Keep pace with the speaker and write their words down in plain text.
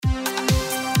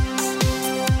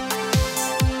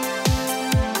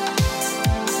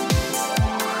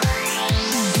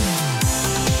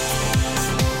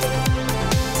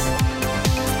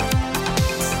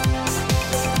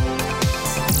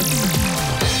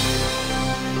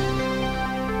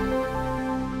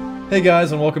Hey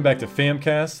guys, and welcome back to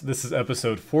Famcast. This is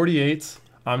episode 48.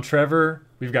 I'm Trevor.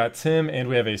 We've got Tim, and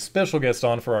we have a special guest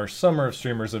on for our Summer of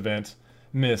Streamers event,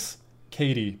 Miss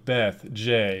Katie Beth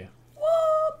J.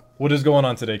 What is going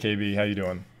on today, KB? How you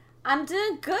doing? I'm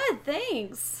doing good,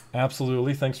 thanks.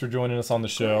 Absolutely. Thanks for joining us on the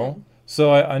show. Good.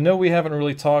 So I know we haven't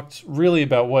really talked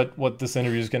about what this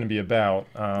interview is going to be about.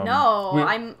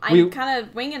 I'm kind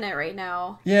of winging it right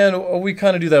now. Yeah, and we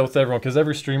kind of do that with everyone because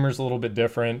every streamer is a little bit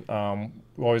different.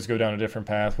 We always go down a different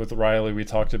path. With Riley, we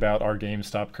talked about our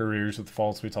GameStop careers. With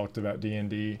False, we talked about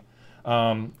D&D.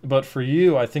 But for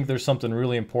you, I think there's something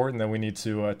really important that we need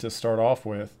to start off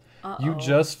with. You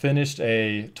just finished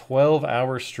a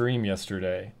 12-hour stream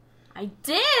yesterday. I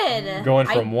did. Going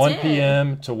from 1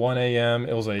 p.m. to 1 a.m.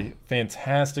 It was a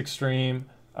fantastic stream.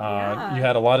 You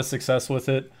had a lot of success with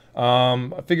it.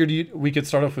 I figured we could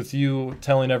start off with you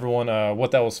telling everyone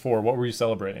what that was for. What were you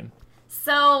celebrating?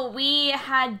 So we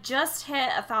had just hit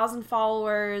 1,000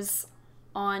 followers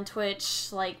on Twitch,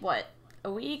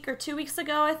 a week or 2 weeks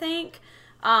ago, I think.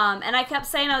 And I kept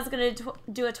saying I was going to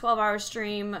do a 12-hour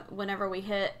stream whenever we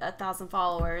hit 1,000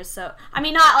 followers. So, I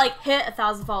mean, not hit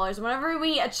 1,000 followers. Whenever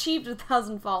we achieved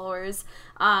 1,000 followers,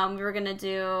 we were going to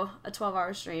do a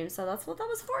 12-hour stream. So that's what that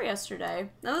was for yesterday.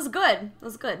 That was good. That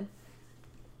was good.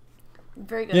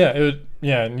 Very good.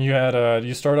 Yeah, and you had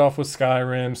you started off with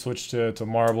Skyrim, switched to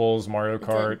Marbles, Mario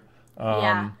Kart.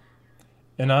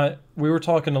 And we were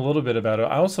talking a little bit about it.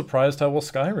 I was surprised how well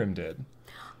Skyrim did.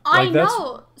 I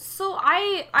know. So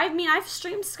I mean, I've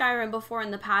streamed Skyrim before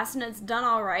in the past, and it's done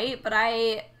all right. But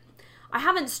I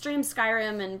haven't streamed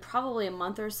Skyrim in probably a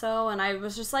month or so, and I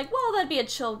was just like, well, that'd be a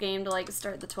chill game to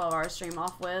start the 12-hour stream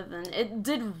off with, and it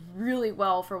did really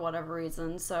well for whatever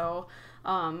reason. So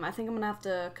I think I'm gonna have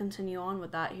to continue on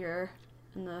with that here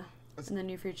in the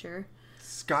near future.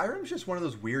 Skyrim's just one of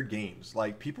those weird games.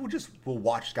 People just will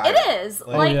watch Skyrim. It is.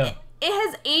 It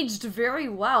has aged very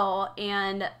well,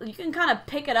 and you can kind of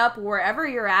pick it up wherever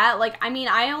you're at.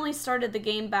 I only started the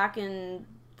game back in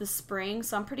the spring,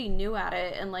 so I'm pretty new at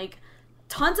it, and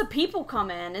tons of people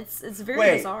come in. It's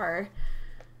very bizarre.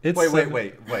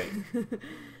 Wait.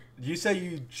 You say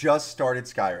you just started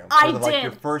Skyrim for did.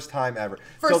 Your first time ever.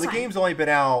 The game's only been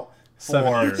out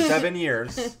for 7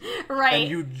 years. Right. And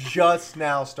you just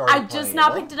now started I just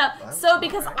now picked it up.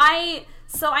 Because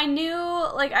I knew,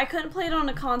 I couldn't play it on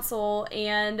a console,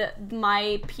 and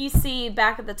my PC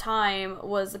back at the time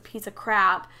was a piece of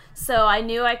crap, so I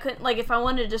knew I couldn't, if I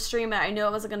wanted to stream it, I knew I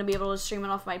wasn't going to be able to stream it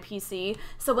off my PC,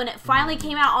 so when it finally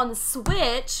came out on the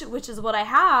Switch, which is what I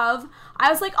have,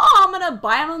 I was like, oh, I'm going to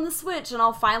buy it on the Switch, and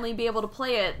I'll finally be able to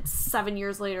play it 7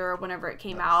 years later, or whenever it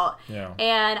came out,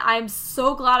 and I'm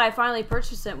so glad I finally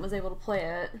purchased it and was able to play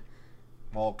it.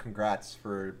 Well, congrats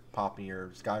for popping your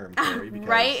Skyrim cherry, because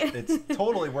right? It's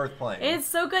totally worth playing. It's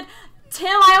so good. Tim,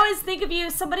 I always think of you.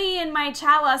 Somebody in my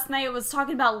chat last night was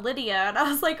talking about Lydia, and I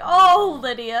was like, oh,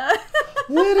 Lydia.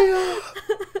 Lydia!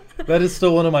 That is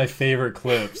still one of my favorite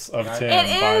clips of Tim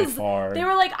by far. They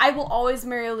were like, I will always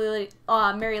marry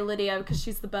Lydia because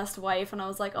she's the best wife, and I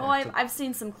was like, oh, I've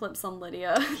seen some clips on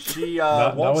Lydia. She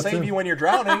won't save you when you're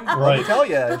drowning, let me tell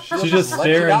you. She's just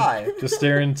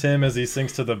staring Tim as he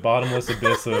sinks to the bottomless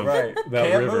abyss of that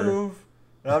can't river. Move.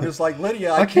 And I'm just like,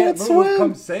 Lydia, I can't move. Swim.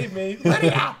 Come save me.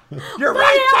 Lydia, you're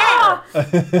right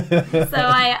there. So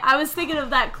I was thinking of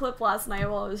that clip last night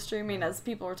while I was streaming as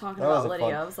people were talking about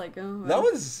Lydia. I was like, oh. That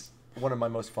was one of my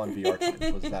most fun VR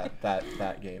games, was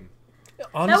that game.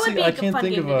 Honestly, I can't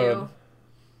think of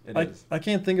I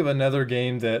can't think of another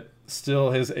game that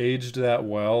still has aged that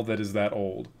well that is that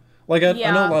old. I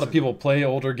know a lot of people play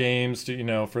older games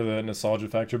to, for the nostalgia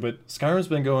factor, but Skyrim's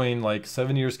been going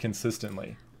 7 years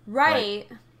consistently. Right.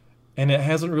 And it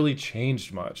hasn't really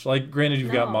changed much. Granted,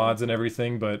 you've got mods and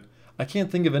everything, but I can't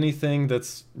think of anything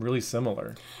that's really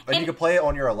similar. And you can play it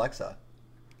on your Alexa.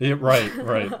 Yeah, right.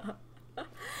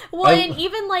 Well, and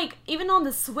even on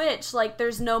the Switch,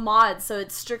 there's no mods, so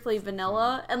it's strictly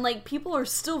vanilla, and people are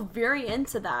still very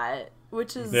into that,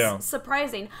 which is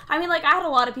surprising. I mean, I had a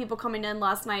lot of people coming in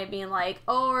last night being like,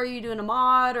 oh, are you doing a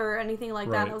mod or anything like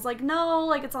that? And I was like,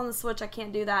 no, it's on the Switch, I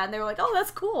can't do that. And they were like, oh,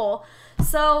 that's cool.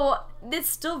 So it's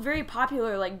still very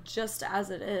popular, just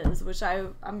as it is, which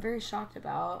I'm very shocked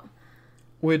about.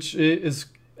 Which it's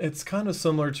kind of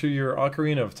similar to your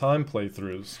Ocarina of Time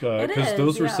playthroughs, because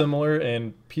those were similar,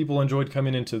 and people enjoyed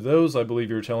coming into those, I believe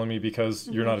you were telling me, because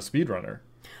you're not a speedrunner.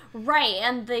 Right,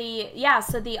 and the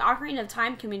Ocarina of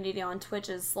Time community on Twitch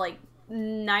is 95%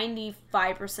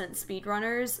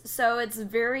 speedrunners, so it's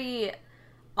very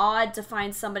odd to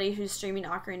find somebody who's streaming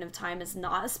Ocarina of Time is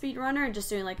not a speedrunner and just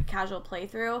doing like a casual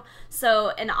playthrough.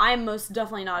 So, and I'm most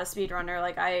definitely not a speedrunner.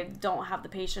 Like, I don't have the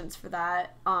patience for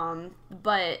that.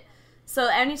 But so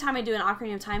anytime I do an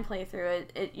Ocarina of Time playthrough,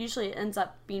 it usually ends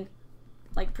up being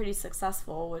like pretty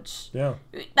successful, which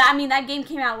I mean, that game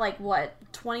came out like what,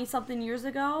 20 something years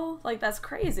ago? Like, that's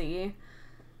crazy.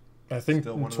 I think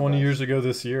 20 years ago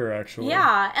this year, actually.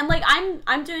 Yeah, and like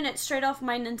I'm doing it straight off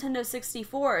my Nintendo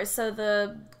 64, so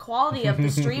the quality of the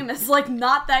stream is like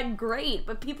not that great,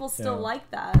 but people still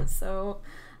like that. So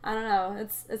I don't know,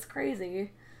 it's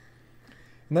crazy.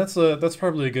 And that's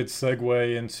probably a good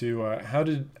segue into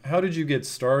how did you get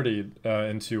started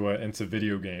into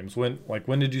video games?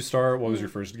 When did you start? What was your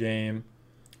first game?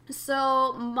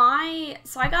 So I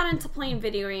got into playing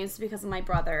video games because of my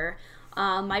brother.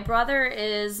 My brother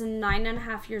is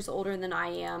 9.5 years older than I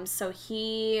am, so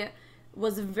he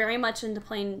was very much into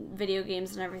playing video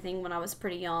games and everything when I was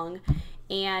pretty young.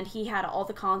 And he had all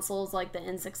the consoles, like the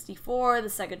N64, the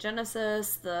Sega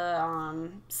Genesis, the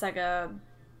Sega...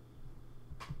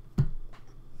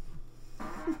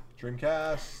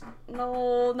 Dreamcast?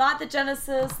 No, not the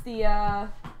Genesis, the...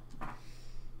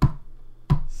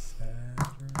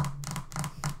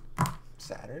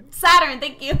 Saturn,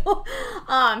 thank you.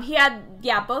 He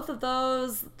had, both of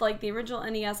those, like the original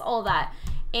NES, all of that.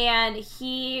 And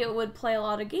he would play a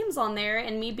lot of games on there,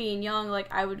 and me being young, like,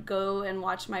 I would go and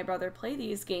watch my brother play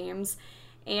these games.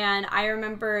 And I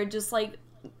remember just, like,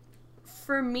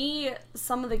 for me,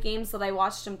 some of the games that I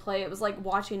watched him play, it was like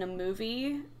watching a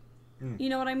movie. You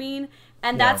know what I mean?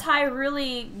 And that's how I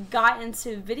really got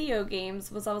into video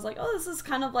games, was I was like, oh, this is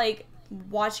kind of like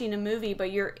watching a movie,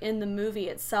 but you're in the movie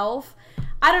itself.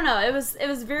 I don't know, it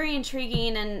was very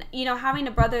intriguing. And having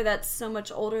a brother that's so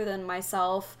much older than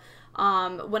myself,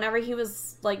 whenever he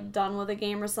was like done with a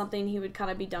game or something, he would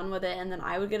kind of be done with it, and then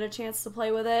I would get a chance to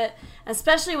play with it,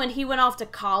 especially when he went off to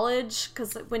college.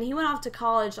 Because when he went off to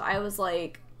college, I was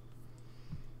like,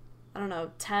 I don't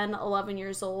know, 10, 11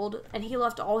 years old, and he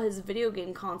left all his video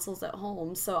game consoles at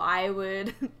home, so I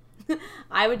would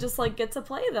just like get to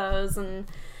play those. And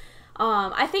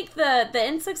I think the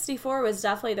N64 was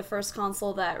definitely the first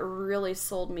console that really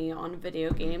sold me on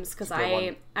video games, because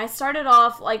I started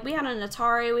off, like, we had an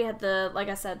Atari, we had like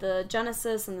I said, the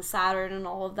Genesis and the Saturn and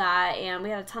all of that, and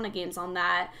we had a ton of games on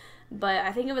that, but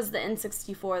I think it was the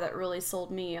N64 that really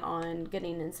sold me on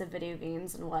getting into video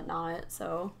games and whatnot.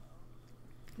 So,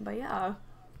 but yeah.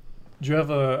 Do you have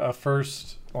a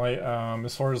first, like,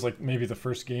 as far as like maybe the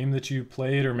first game that you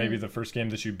played, or maybe the first game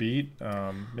that you beat?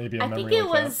 Maybe a memory. I think it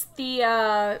was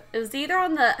it was either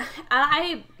on the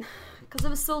because it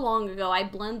was so long ago. I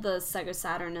blend the Sega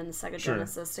Saturn and the Sega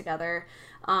Genesis together.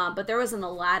 But there was an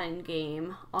Aladdin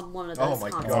game on one of those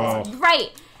consoles. God.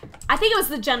 Right. I think it was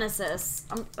the Genesis.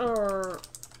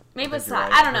 Maybe it's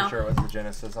that. I don't know. I'm sure it was the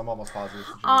Genesis. I'm almost positive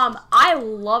it's the Genesis. I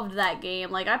loved that game.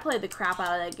 Like, I played the crap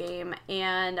out of that game,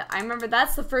 and I remember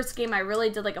that's the first game I really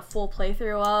did like a full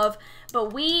playthrough of.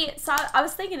 But I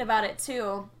was thinking about it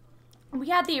too. We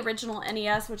had the original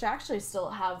NES, which I actually still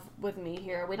have with me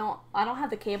here. I don't have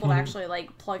the cable to actually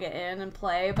like plug it in and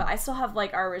play, but I still have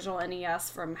like our original NES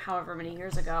from however many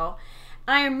years ago.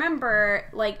 And I remember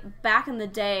like back in the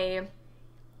day,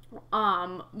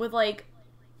 with like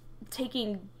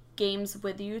taking games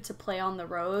with you to play on the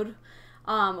road.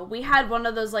 We had one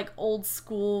of those like old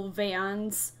school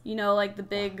vans, like the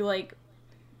big like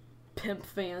pimp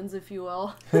vans, if you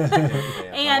will.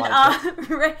 And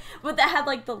right, but that had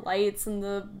like the lights in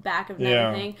the back of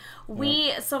everything.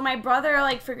 So my brother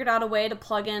like figured out a way to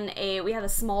plug in we had a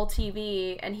small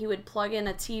TV, and he would plug in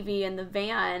a TV in the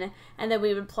van, and then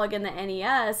we would plug in the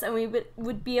NES, and we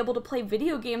would be able to play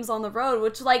video games on the road,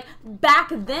 which like back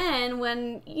then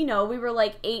when we were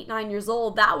like 8, 9 years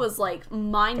old, that was like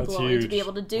mind-blowing to be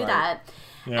able to do that.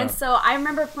 Yeah. And so I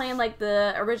remember playing like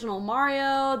the original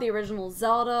Mario, the original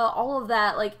Zelda, all of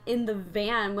that like in the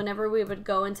van whenever we would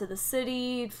go into the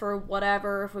city for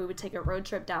whatever, if we would take a road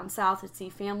trip down south to see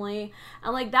family.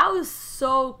 And like that was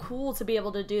so cool to be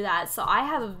able to do that. So I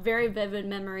have very vivid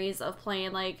memories of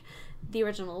playing like the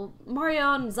original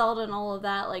Mario and Zelda and all of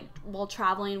that, like while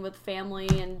traveling with family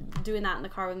and doing that in the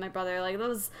car with my brother. Like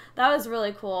that was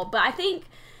really cool. But I think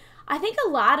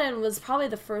Aladdin was probably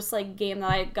the first like game that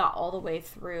I got all the way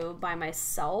through by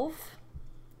myself.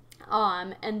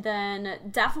 And then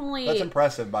definitely that's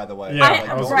impressive, by the way. Yeah,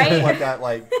 don't let that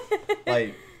like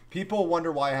people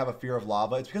wonder why I have a fear of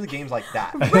lava. It's because of games like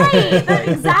that. Right,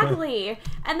 exactly.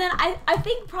 And then I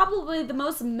think probably the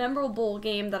most memorable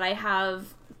game that I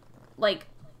have like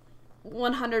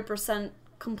 100%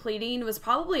 completing was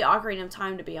probably Ocarina of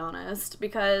Time, to be honest,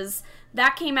 because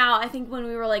that came out, I think, when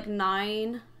we were like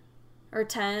 9 or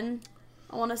 10,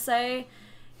 I want to say.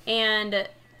 And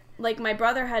like my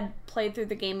brother had played through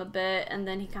the game a bit and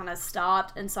then he kind of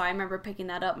stopped, and so I remember picking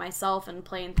that up myself and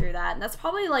playing through that, and that's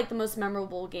probably like the most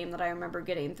memorable game that I remember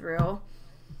getting through,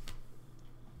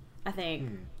 I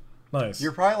think. Nice.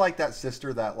 You're probably like that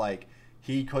sister that like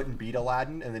he couldn't beat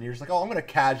Aladdin, and then you're just like, oh, I'm gonna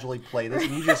casually play this,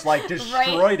 and you just like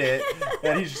destroyed it,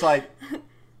 and he's just like,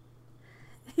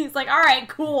 he's like, all right,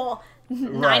 cool,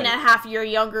 9.5 year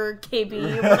younger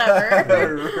KB,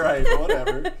 whatever. Right,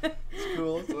 whatever. It's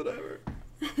cool, it's whatever.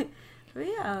 But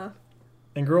yeah.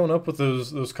 And growing up with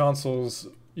those consoles,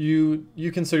 you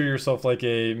consider yourself like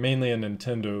mainly a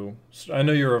Nintendo. I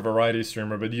know you're a variety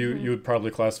streamer, but you would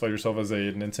probably classify yourself as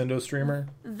a Nintendo streamer.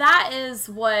 That is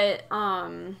what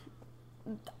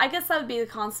I guess that would be the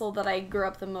console that I grew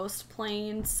up the most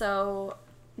playing. So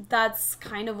that's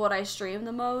kind of what I stream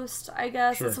the most, I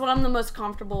guess. Sure. It's what I'm the most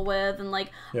comfortable with, and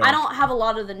like Yeah. I don't have a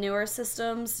lot of the newer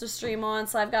systems to stream on,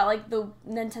 so I've got like the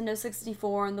Nintendo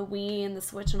 64 and the Wii and the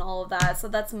Switch and all of that, so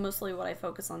that's mostly what I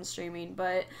focus on streaming.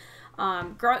 But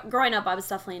growing up, I was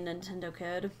definitely a Nintendo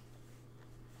kid.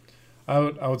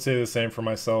 I would say the same for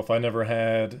myself. I never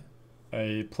had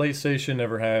a PlayStation,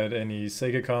 never had any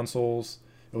Sega consoles.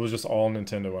 It was just all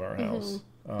Nintendo in our house.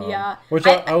 Yeah. Which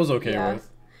I was okay yeah. with.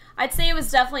 I'd say it was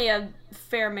definitely a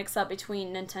fair mix-up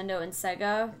between Nintendo and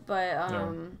Sega, but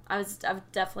I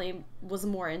definitely was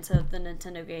more into the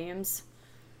Nintendo games.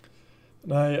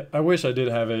 And I wish I did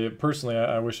have personally,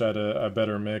 I wish I had a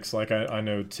better mix like I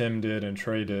know Tim did and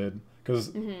Trey did.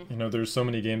 Because, there's so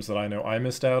many games that I know I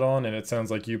missed out on, and it sounds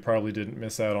like you probably didn't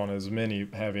miss out on as many,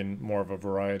 having more of a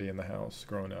variety in the house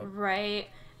growing up. Right.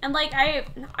 And, like, I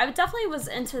definitely was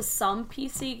into some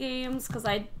PC games, because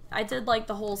I did, like,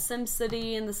 the whole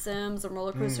SimCity and The Sims and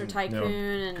Roller Coaster Tycoon.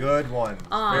 And good ones.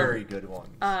 Very good ones.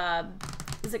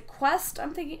 Is it Quest,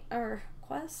 I'm thinking? Or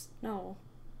Quest? No.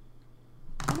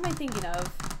 What am I thinking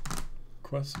of?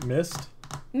 Quest? Myst?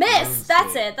 Myst!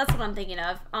 That's it. That's what I'm thinking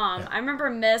of. I remember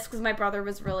Myst because my brother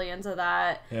was really into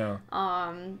that. Yeah.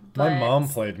 But My mom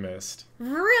played Myst.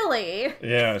 Really?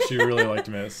 Yeah, she really liked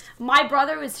Myst. My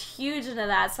brother was huge into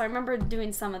that, so I remember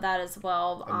doing some of that as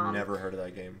well. I've never heard of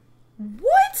that game.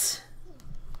 What?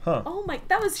 Huh. Oh my!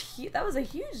 That was a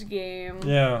huge game.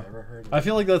 Yeah. Never heard of I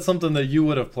feel like that's something that you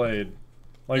would have played.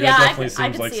 Like, Yeah, that I definitely could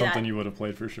seems like see something that. you would have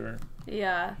played for sure.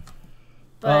 Yeah.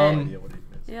 No But idea what it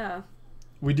is. yeah.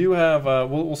 We do have,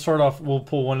 we'll start off, we'll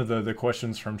pull one of the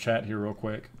questions from chat here real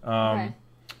quick. Okay.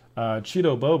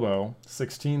 Cheeto Bobo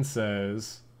 16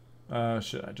 says,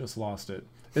 shit, I just lost it.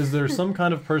 Is there some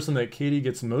kind of person that Katie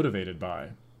gets motivated by?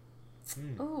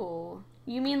 Ooh.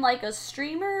 You mean like a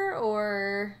streamer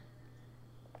or?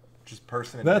 Just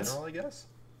person in That's- general, I guess.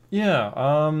 Yeah,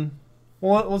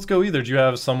 well, let's go either. Do you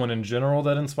have someone in general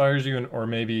that inspires you, or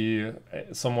maybe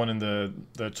someone in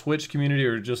the Twitch community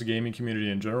or just gaming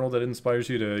community in general that inspires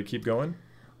you to keep going?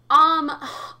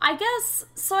 I guess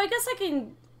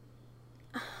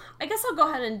I'll go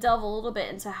ahead and delve a little bit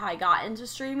into how I got into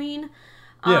streaming.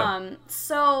 Yeah.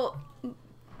 So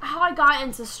how I got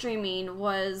into streaming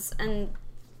was, and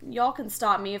y'all can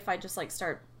stop me if I just like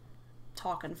start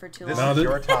talking for too long. This is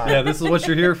your time. Yeah, this is what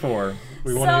you're here for.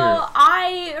 We want to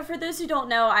hear it. For those who don't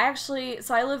know, I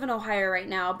live in Ohio right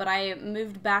now, but I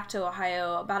moved back to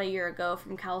Ohio about a year ago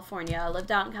from California. I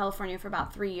lived out in California for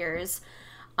about 3 years.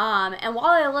 And while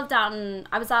I was out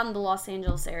in the Los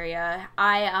Angeles area,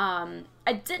 I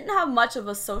didn't have much of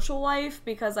a social life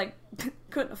because I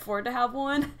couldn't afford to have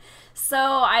one. So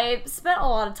I spent a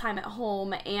lot of time at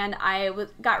home, and I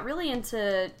got really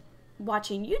into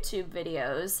watching YouTube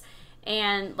videos.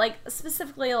 And, like,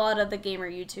 specifically a lot of the gamer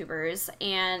YouTubers.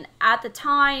 And at the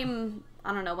time,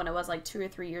 I don't know when it was, like 2 or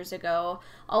 3 years ago,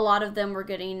 a lot of them were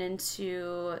getting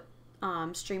into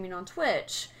streaming on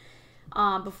Twitch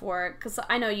before. Because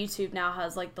I know YouTube now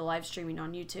has, like, the live streaming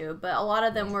on YouTube. But a lot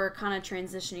of them were kind of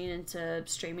transitioning into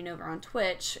streaming over on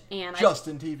Twitch. And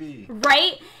Justin TV.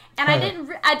 Right? And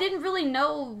I didn't really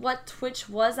know what Twitch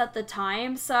was at the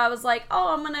time. So I was like,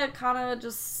 oh, I'm going to kind of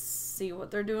just see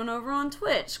what they're doing over on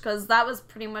Twitch, because that was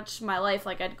pretty much my life.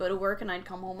 Like, I'd go to work and I'd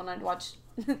come home and I'd watch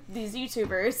these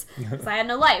YouTubers because I had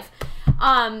no life.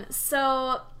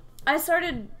 So I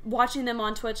started watching them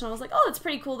on Twitch, and I was like, oh, it's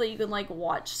pretty cool that you can like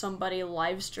watch somebody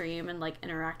live stream and like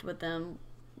interact with them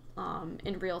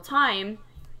in real time.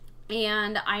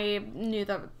 And I knew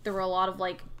that there were a lot of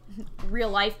like real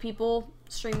life people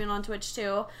streaming on Twitch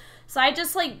too. So I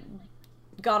just like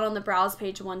got on the browse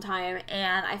page one time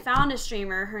and I found a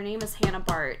streamer. Her name is Hannah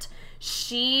Bart.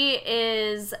 She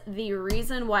is the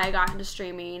reason why I got into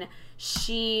streaming.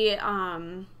 She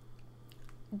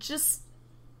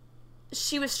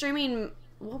she was streaming,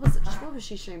 what was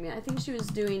she streaming? I think she was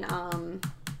doing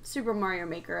Super Mario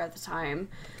Maker at the time.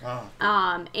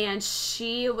 Oh. And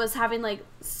she was having like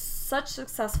such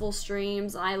successful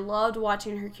streams. I loved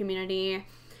watching her community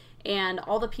and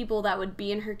all the people that would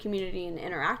be in her community and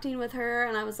interacting with her.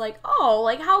 And I was like, oh,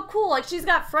 like how cool. Like she's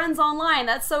got friends online.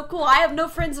 That's so cool. I have no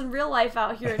friends in real life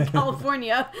out here in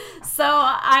California.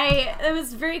 So it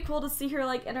was very cool to see her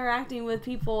like interacting with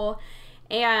people.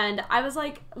 And I was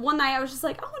like, one night I was just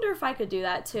like, I wonder if I could do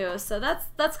that too. So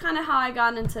that's kind of how I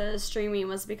got into streaming,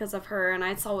 was because of her, and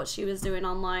I saw what she was doing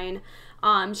online.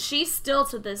 She still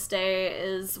to this day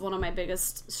is one of my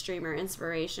biggest streamer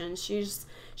inspirations. She's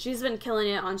been killing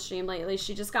it on stream lately.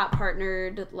 She just got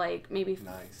partnered like maybe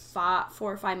 4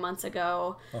 or 5 months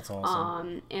ago. That's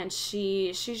awesome. And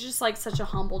she's just like such a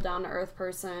humble, down to earth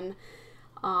person.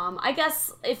 I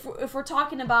guess if we're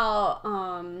talking about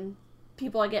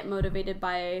people I get motivated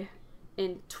by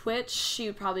in Twitch, she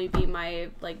would probably be my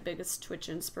like biggest Twitch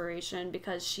inspiration,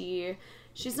 because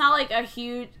she's not like a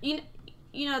huge, you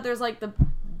know there's like the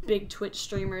big Twitch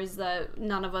streamers that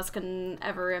none of us can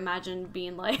ever imagine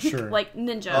being like, sure. like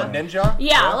Ninja. Oh, Ninja?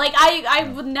 Yeah, like I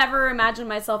would never imagine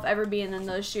myself ever being in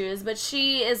those shoes, but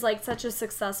she is like such a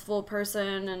successful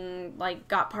person and like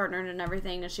got partnered and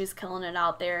everything, and she's killing it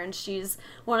out there, and she's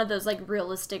one of those like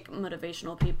realistic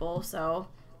motivational people. So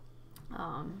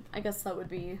I guess that would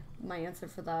be my answer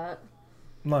for that.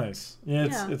 Nice.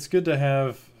 Yeah, it's good to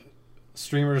have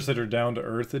streamers that are down to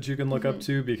earth that you can look up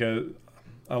to, because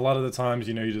a lot of the times,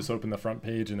 you just open the front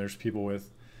page and there's people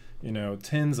with,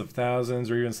 tens of thousands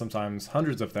or even sometimes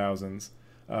hundreds of thousands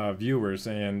viewers,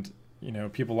 and,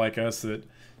 people like us that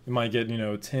you might get,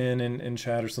 10 in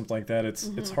chat or something like that.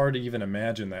 It's hard to even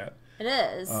imagine that. It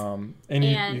is. And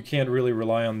you can't really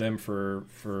rely on them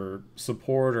for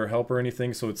support or help or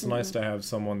anything, so it's nice to have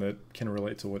someone that can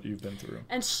relate to what you've been through.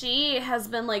 And she has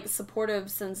been, like,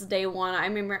 supportive since day one. I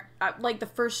remember, like, the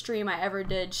first stream I ever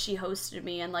did, she hosted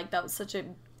me, and, like, that was such a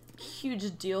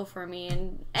huge deal for me.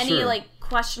 And any, like,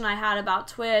 question I had about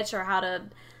Twitch or how to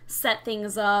set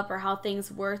things up or how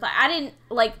things work, like, I didn't,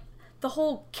 like, the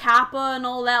whole kappa and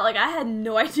all that, like, I had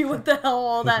no idea what the hell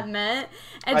all that meant.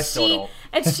 And she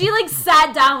like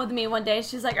sat down with me one day.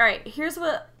 She's like, all right, here's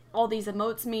what all these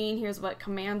emotes mean. Here's what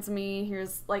commands mean.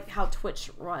 Here's like how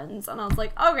Twitch runs. And I was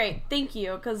like, okay, thank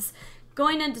you. Because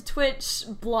going into Twitch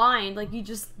blind, like, you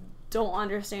just don't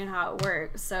understand how it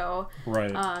works. So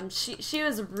right. She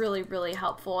was really, really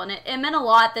helpful. And it meant a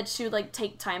lot that she would like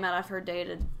take time out of her day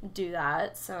to do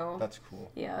that. So that's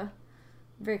cool. Yeah.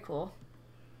 Very cool.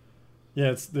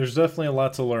 Yeah, there's definitely a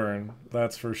lot to learn.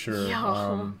 That's for sure.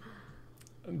 Yeah.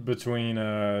 Between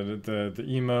the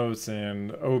emotes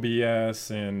and OBS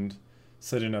and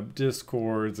setting up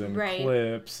Discords and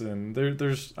clips, and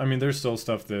there's still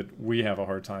stuff that we have a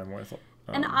hard time with.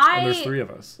 And there's 3 of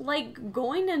us. Like,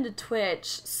 going into Twitch,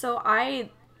 so I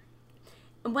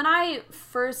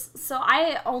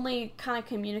only kind of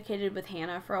communicated with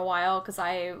Hannah for a while because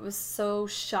I was so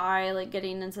shy, like,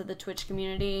 getting into the Twitch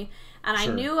community. And I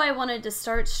knew I wanted to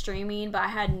start streaming, but I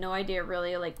had no idea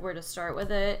really, like, where to start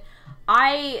with it.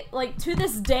 To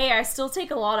this day, I still take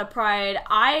a lot of pride.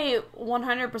 I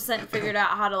 100% figured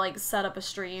out how to, like, set up a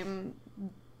stream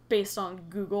based on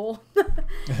Google. and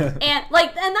that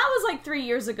was, like, 3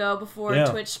 years ago before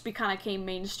Twitch kind of came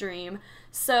mainstream.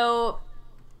 So,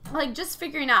 like, just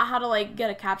figuring out how to, like, get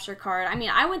a capture card. I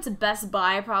mean, I went to Best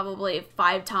Buy probably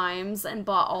 5 times and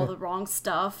bought all the wrong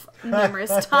stuff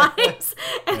numerous times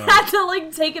and had to,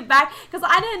 like, take it back because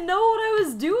I didn't know what I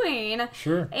was doing.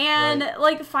 Sure. And,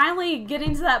 like, finally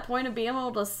getting to that point of being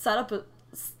able to set up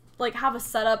have a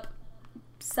setup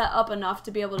set up enough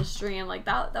to be able to stream, like,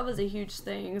 that was a huge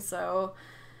thing. So,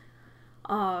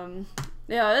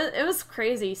 it was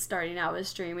crazy starting out with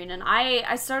streaming, and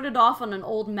I started off on an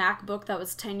old MacBook that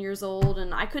was 10 years old,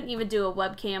 and I couldn't even do a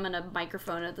webcam and a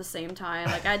microphone at the same time.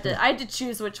 Like, I had to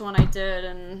choose which one I did,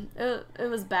 and it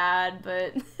was bad,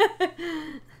 but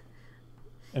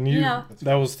and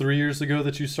that was 3 years ago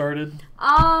that you started?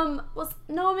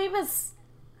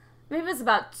 Maybe it's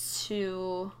about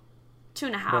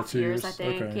 2.5 years, I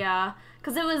think. Okay. Yeah.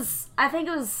 Because I think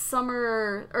it was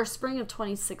summer or spring of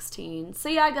 2016. So,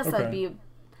 yeah, I guess that'd be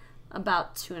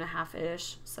about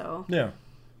 2.5-ish. So, yeah.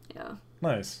 Yeah.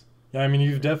 Nice. Yeah, I mean,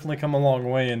 you've definitely come a long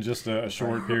way in just a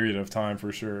short period of time,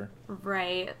 for sure.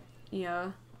 Right.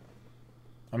 Yeah.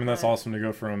 I mean, that's awesome to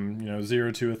go from,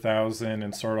 0 to 1,000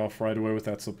 and start off right away with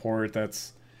that support.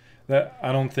 That's that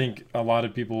I don't think a lot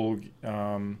of people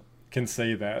can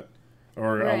say that,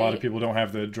 or a lot of people don't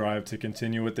have the drive to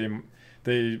continue it.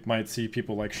 They might see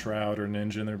people like Shroud or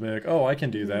Ninja, and they're like, "Oh, I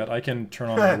can do that. I can turn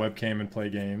on my webcam and play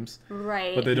games."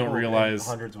 Right. But they don't realize.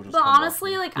 But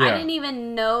honestly, like I didn't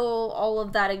even know all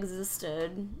of that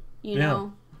existed. You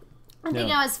know. I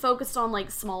think I was focused on like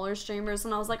smaller streamers,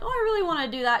 and I was like, "Oh, I really want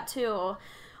to do that too."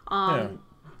 And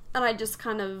I just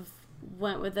kind of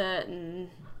went with it,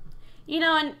 and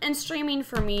and streaming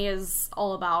for me is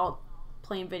all about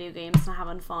playing video games and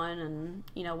having fun, and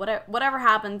whatever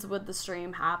happens with the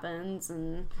stream happens,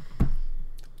 and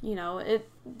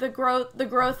the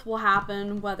growth will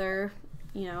happen, whether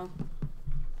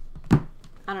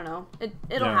I don't know,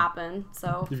 it'll happen.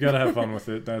 So you've got to have fun with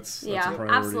it. That's a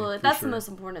priority, absolutely, that's the most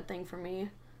important thing for me.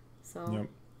 So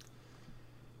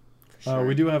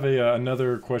we do have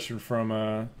another question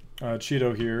from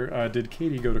Cheeto here. Did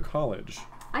Katie go to college?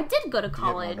 I did go to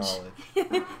college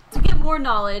to get more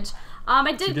knowledge.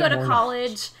 I did go to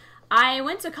college. I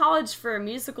went to college for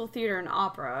musical theater and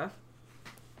opera.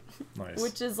 Nice.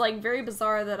 Which is like very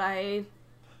bizarre that I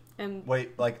am.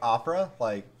 Wait, like opera,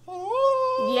 like.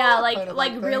 Yeah,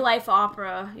 like real life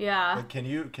opera. Yeah. Like, can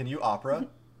you opera?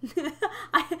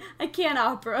 I can't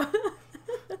opera.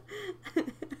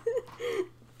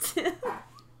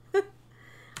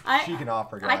 She can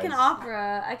opera, guys. I can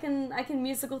opera. I can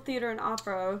musical theater and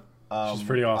opera. She's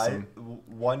pretty awesome.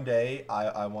 One day,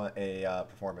 I want a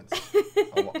performance.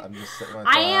 I'm just sitting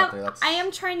out there. I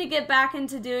am trying to get back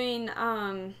into doing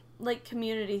like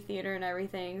community theater and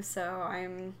everything.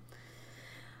 So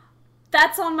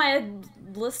that's on my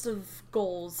list of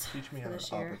goals for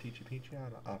this year. Teach me how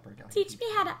to opera. Teach me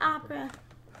how to opera.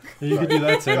 You could do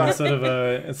that too.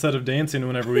 Instead of dancing,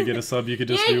 whenever we get a sub, you could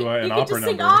just do an opera just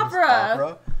sing number.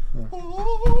 Opera.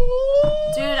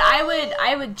 Dude,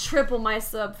 I would triple my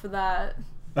sub for that.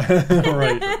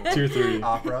 Right, 2 or 3.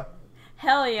 Opera.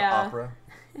 Hell yeah. Opera.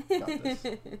 Got this.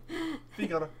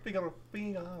 Figaro.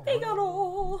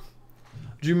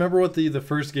 Do you remember what the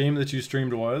first game that you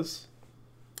streamed was?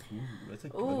 Ooh, that's a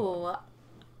good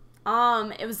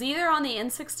one. It was either on the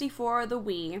N64 or the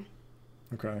Wii.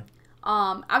 Okay.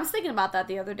 I was thinking about that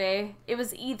the other day. It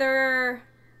was either,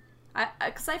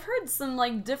 because I've heard some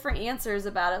like different answers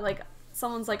about it. Like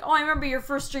someone's like, "Oh, I remember your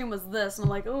first stream was this," and I'm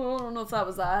like, "Oh, I don't know if that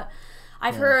was that."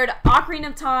 I've heard Ocarina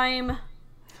of Time,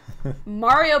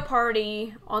 Mario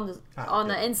Party on the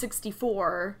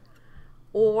N64,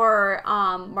 or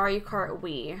Mario Kart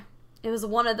Wii. It was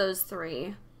one of those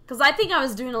 3. Because I think I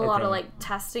was doing a lot of like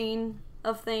testing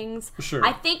of things. Sure.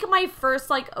 I think my first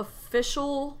like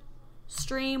official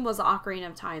stream was Ocarina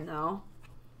of Time though.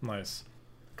 Nice.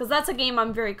 Because that's a game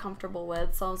I'm very comfortable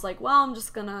with. So I was like, well, I'm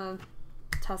just gonna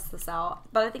test this out.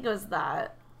 But I think it was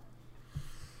that.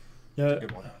 Yeah,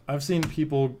 I've seen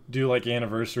people do like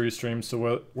anniversary streams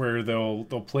where they'll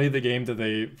play the game that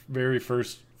they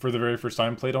for the very first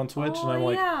time played on Twitch, and I'm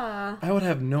like, I would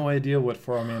have no idea what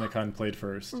For All Mankind played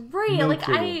first. Right, no like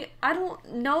clue. I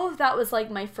don't know if that was like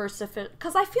my first official,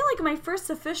 because I feel like my first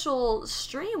official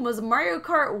stream was Mario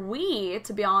Kart Wii,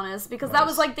 to be honest, because that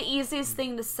was like the easiest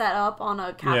thing to set up on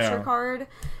a capture card,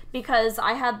 because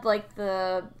I had like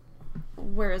the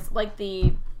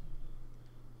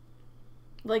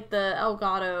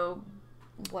Elgato,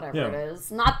 whatever it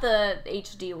is, not the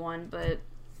HD one, but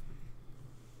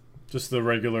just the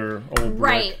regular old brick.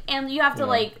 Right, and you have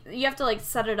to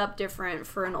set it up different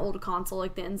for an old console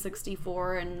like the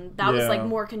N64, and that was like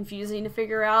more confusing to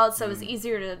figure out. So it was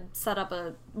easier to set up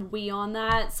a Wii on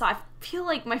that. So I feel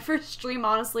like my first stream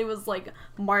honestly was like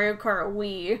Mario Kart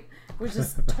Wii, which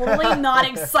is totally not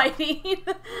exciting.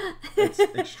 It's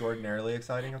extraordinarily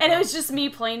exciting. And it was just me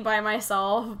playing by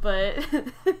myself, but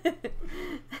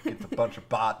it's a bunch of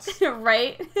bots.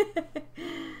 Right.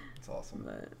 It's awesome.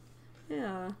 But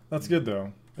yeah. That's good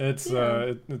though. It's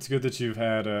good that you've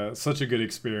had such a good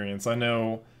experience. I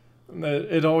know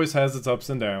that it always has its ups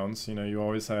and downs. You know, you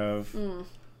always have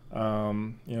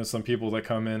some people that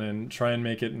come in and try and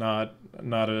make it not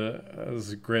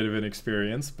as great of an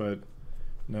experience, but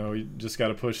no, you just got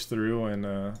to push through,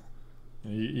 and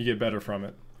you get better from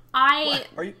it.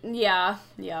 Yeah.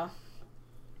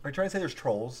 Are you trying to say there's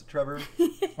trolls, Trevor?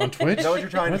 On Twitch? Is that what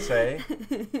you're trying to say?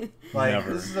 Like,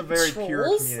 Never. This is a very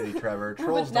pure community, Trevor.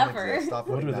 Trolls don't exist. Stop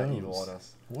putting that evil on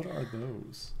us. What are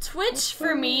those? Twitch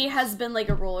for me has been like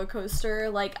a roller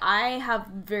coaster. Like, I have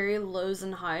very lows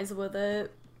and highs with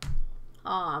it.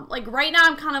 Like right now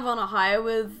I'm kind of on a high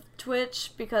with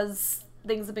Twitch because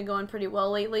things have been going pretty well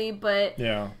lately, but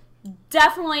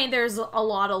definitely there's a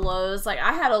lot of lows. Like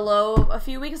I had a low a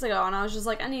few weeks ago and I was just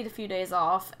like, I need a few days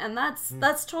off, and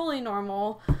that's totally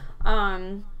normal.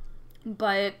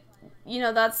 But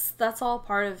that's all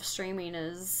part of streaming,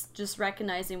 is just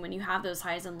recognizing when you have those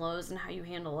highs and lows and how you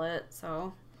handle it.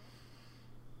 So,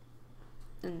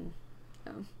 and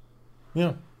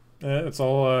yeah, it's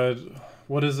all.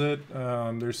 What is it?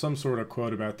 There's some sort of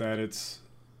quote about that. It's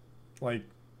like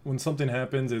when something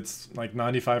happens, it's like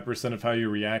 95% of how you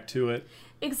react to it.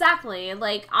 Exactly.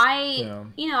 Like I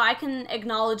can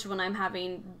acknowledge when I'm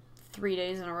having 3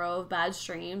 days in a row of bad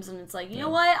streams, and it's like, you know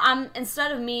what,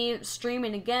 instead of me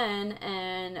streaming again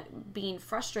and being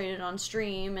frustrated on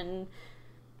stream and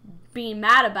being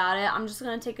mad about it, I'm just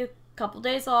gonna take a couple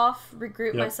days off,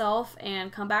 regroup myself,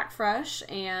 and come back fresh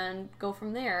and go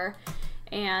from there.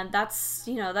 And that's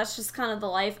just kind of the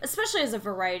life, especially as a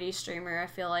variety streamer, I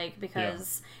feel like,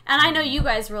 because and I know you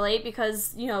guys relate,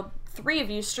 because 3 of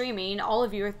you streaming, all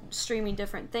of you are streaming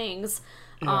different things.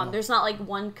 There's not like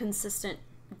one consistent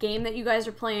game that you guys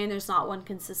are playing. There's not one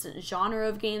consistent genre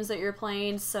of games that you're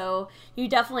playing. So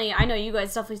I know you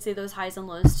guys definitely see those highs and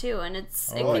lows too, and it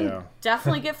can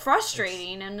definitely get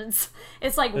frustrating. And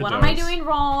it's like, what am I doing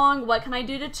wrong? What can I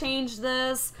do to change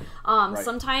this?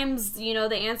 Sometimes the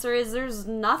answer is there's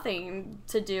nothing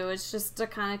to do. It's just to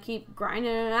kind of keep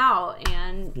grinding it out.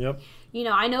 And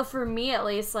I know for me at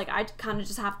least, like, I kind of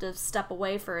just have to step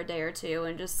away for a day or two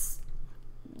and just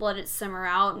let it simmer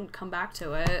out and come back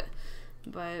to it.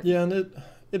 But and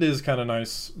it is kind of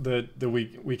nice that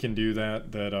we can do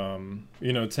that.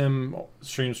 Tim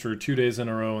streams for 2 days in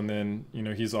a row, and then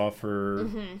he's off for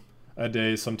a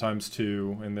day, sometimes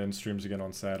 2, and then streams again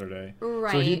on Saturday.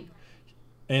 Right.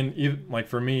 So even like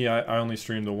for me, I only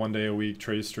stream the 1 day a week.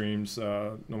 Trey streams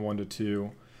 1 to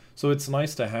 2. So it's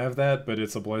nice to have that, but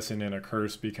it's a blessing and a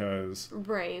curse, because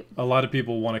a lot of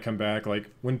people want to come back.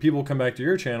 Like, when people come back to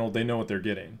your channel, they know what they're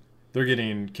getting. They're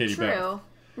getting Katie Beth.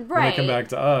 When they come back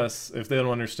to us, if they don't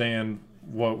understand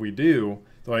what we do,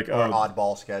 they're like, or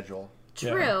oddball schedule.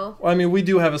 True. Well, I mean, we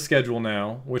do have a schedule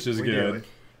now, which is good.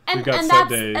 We've got set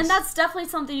days. And that's definitely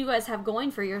something you guys have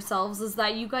going for yourselves, is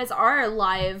that you guys are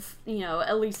live,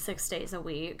 at least 6 days a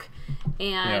week.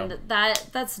 And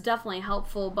that's definitely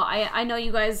helpful. But I know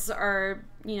you guys are,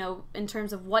 in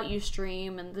terms of what you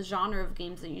stream and the genre of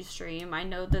games that you stream, I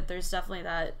know that there's definitely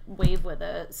that wave with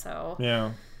it. So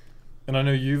yeah. And I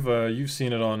know you've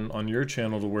seen it on your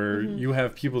channel, to where you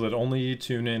have people that only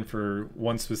tune in for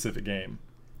one specific game.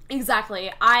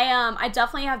 Exactly. I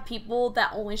definitely have people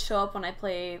that only show up when I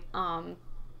play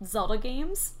Zelda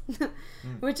games,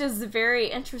 which is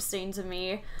very interesting to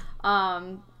me.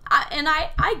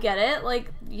 I get it.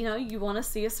 Like, you want to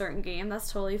see a certain game,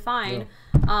 that's totally fine.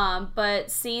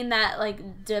 But seeing that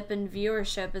like dip in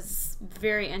viewership is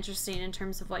very interesting in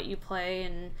terms of what you play.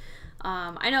 And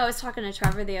I know I was talking to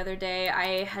Trevor the other day.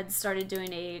 I had started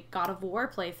doing a God of War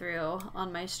playthrough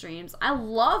on my streams. I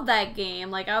love that game.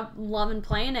 Like, I'm loving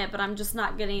playing it, but I'm just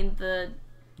not getting the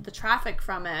traffic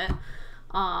from it.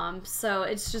 So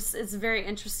it's very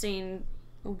interesting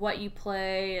what you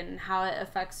play and how it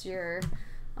affects your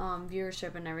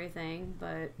viewership and everything.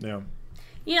 But and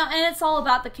it's all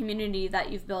about the community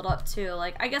that you've built up too.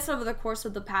 Like, I guess over the course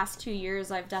of the past 2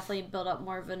 years, I've definitely built up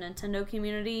more of a Nintendo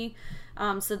community.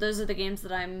 So those are the games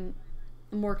that I'm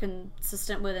more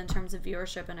consistent with in terms of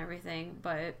viewership and everything.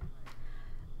 But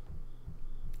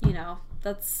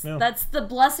that's the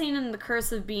blessing and the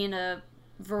curse of being a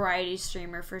variety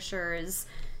streamer, for sure. Is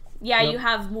you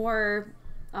have more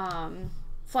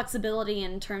flexibility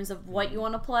in terms of what you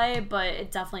want to play, but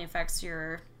it definitely affects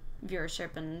your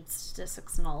viewership and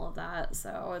statistics and all of that.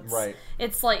 So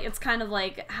it's kind of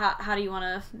like, how do you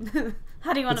want to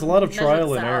it's a lot of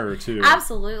trial and error too.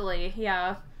 Absolutely.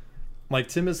 Yeah. Like,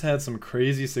 Tim has had some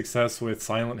crazy success with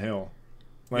Silent Hill.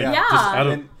 Like,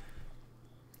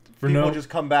 people just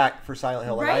come back for Silent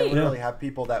Hill. Like, I literally have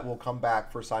people that will come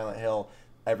back for Silent Hill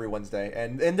every Wednesday,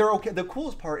 and they're okay. The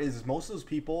coolest part is most of those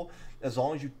people, as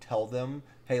long as you tell them,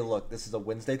 hey, look, this is a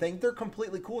Wednesday thing, they're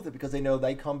completely cool with it, because they know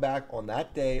they come back on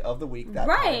that day of the week, that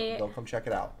time, they'll come check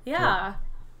it out. Yeah.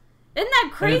 Isn't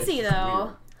that crazy, though?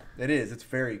 Weird. It is. It's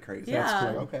very crazy. Yeah.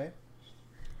 That's cool. Okay.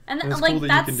 And it's like, cool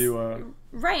that you can do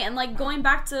right, and like going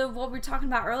back to what we were talking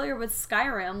about earlier with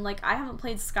Skyrim, like, I haven't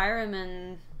played Skyrim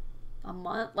in a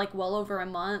month, like well over a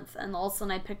month, and all of a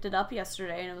sudden I picked it up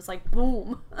yesterday and it was like,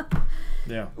 boom.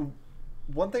 Yeah.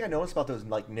 One thing I noticed about those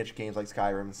like niche games like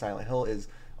Skyrim and Silent Hill is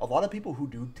a lot of people who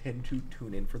do tend to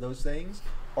tune in for those things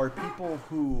are people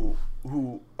who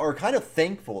are kind of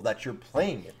thankful that you're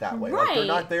playing it that way. Right. Like, they're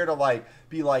not there to like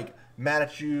be like mad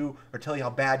at you or tell you how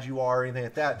bad you are or anything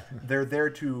like that. They're there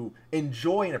to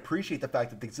enjoy and appreciate the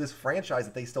fact that this franchise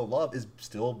that they still love is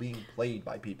still being played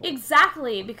by people.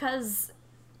 Exactly, because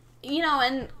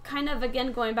and kind of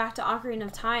again going back to Ocarina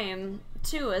of Time,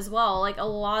 too as well. Like a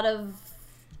lot of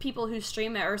people who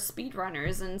stream it are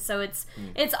speedrunners, and so it's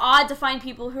odd to find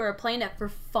people who are playing it for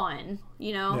fun,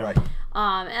 you know? Right.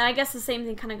 And I guess the same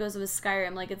thing kind of goes with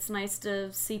Skyrim. Like, it's nice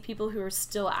to see people who are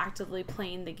still actively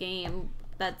playing the game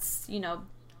that's, you know,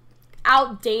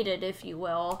 outdated, if you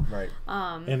will. Right.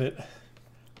 And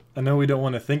I know we don't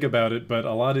want to think about it, but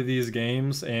a lot of these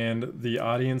games and the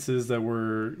audiences that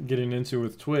we're getting into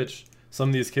with Twitch, some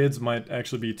of these kids might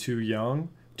actually be too young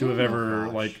to have ever,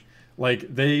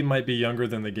 like they might be younger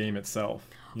than the game itself.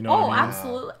 You know what I mean?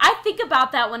 Absolutely. I think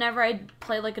about that whenever I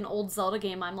play like an old Zelda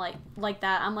game. I'm like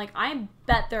that. I'm like, I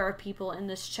bet there are people in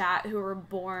this chat who were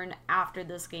born after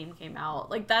this game came out.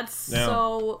 Like, that's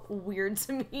so weird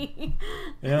to me.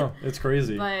 Yeah, it's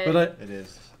crazy. But it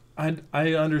is.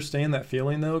 I understand that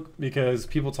feeling though, because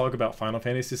people talk about Final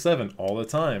Fantasy VII all the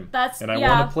time. And I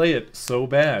want to play it so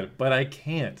bad, but I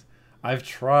can't. I've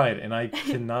tried and I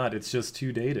cannot. It's just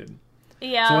too dated.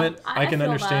 Yeah, so I can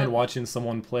understand watching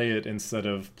someone play it instead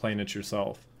of playing it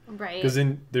yourself. Right. Because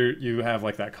then there you have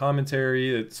like that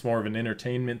commentary. It's more of an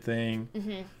entertainment thing.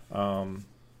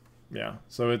 Yeah.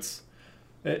 So it's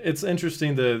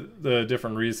interesting the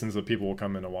different reasons that people will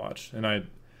come in to watch. And it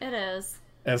is.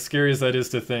 As scary as that is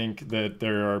to think that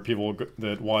there are people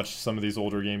that watch some of these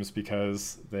older games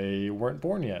because they weren't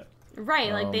born yet.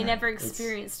 Right, like they never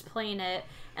experienced playing it.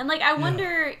 And like I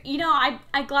wonder, you know,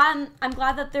 I'm glad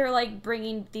that they're like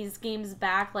bringing these games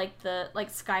back, like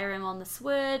Skyrim on the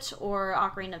Switch or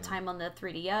Ocarina of Time on the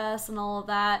 3DS and all of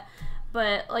that.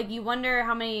 But like you wonder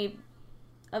how many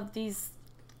of these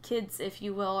kids, if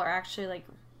you will, are actually like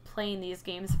playing these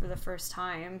games for the first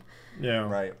time. Yeah.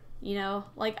 Right. You know,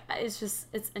 like, it's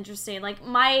interesting. Like,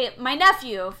 my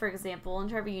nephew, for example, and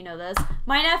Trevor, you know this,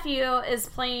 my nephew is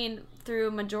playing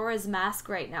through Majora's Mask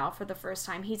right now for the first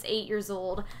time. He's 8 years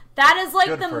old. That is,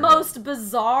 like, the most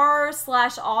bizarre /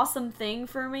 awesome thing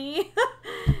for me.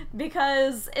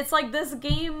 Because it's like this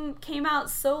game came out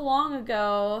so long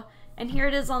ago, and here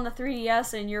it is on the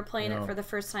 3DS, and you're playing it for the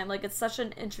first time. Like, it's such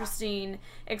an interesting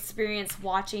experience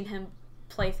watching him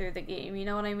play through the game. You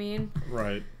know what I mean?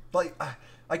 Right. Like,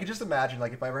 I could just imagine,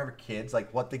 like, if I ever have kids,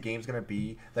 like, what the game's going to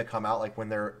be that come out, like, when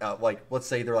they're, like, let's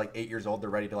say they're, like, 8 years old, they're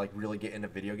ready to, like, really get into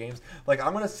video games. Like,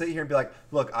 I'm going to sit here and be like,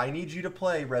 look, I need you to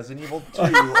play Resident Evil 2,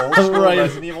 old school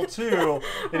Resident Evil 2,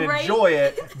 and enjoy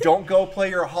it. Don't go play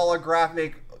your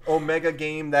holographic Omega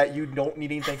game that you don't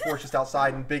need anything for. It's just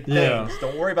outside and big things.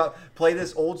 Don't worry about, play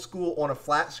this old school on a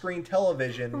flat screen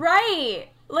television. Right.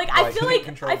 Like, I feel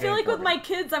like with my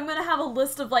kids, I'm gonna have a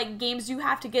list of like games you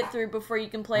have to get through before you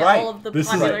can play all of the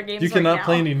popular games. You cannot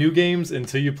play any new games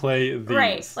until you play these.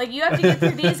 Right, like you have to get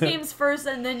through these games first,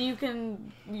 and then you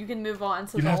can move on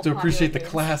to. You have to appreciate the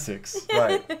classics.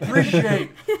 Right,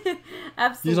 appreciate.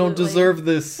 Absolutely. You don't deserve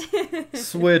this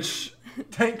Switch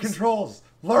tank controls.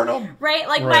 Learn them. Right,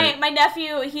 like my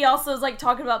nephew, he also is like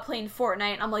talking about playing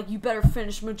Fortnite. I'm like, you better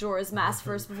finish Majora's Mask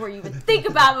first before you even think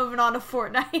about moving on to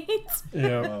Fortnite.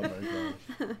 Yeah. Oh my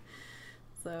gosh.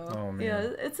 So yeah,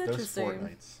 it's interesting. Those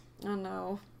Fortnites. I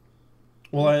know.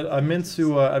 Well, I meant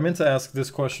to ask this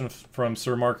question from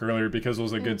Sir Mark earlier because it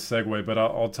was a good segue, but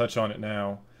I'll touch on it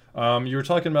now. You were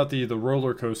talking about the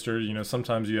roller coaster. You know,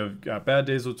 sometimes you have got bad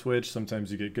days with Twitch,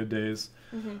 sometimes you get good days.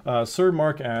 Sir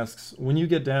Mark asks, when you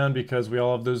get down, because we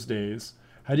all have those days,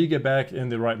 how do you get back in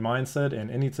the right mindset,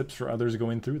 and any tips for others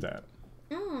going through that?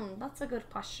 That's a good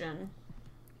question.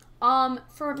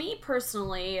 For me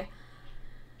personally,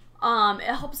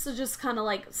 it helps to just kind of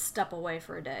like step away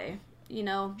for a day, you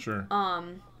know? Sure.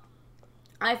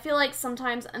 I feel like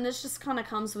sometimes, and this just kind of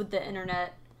comes with the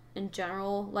internet in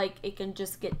general, like it can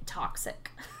just get toxic.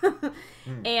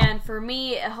 And for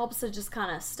me, it helps to just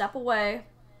kind of step away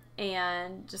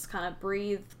and just kind of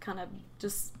breathe, kind of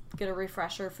just get a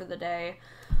refresher for the day,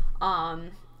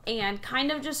 and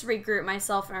kind of just regroup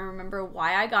myself and remember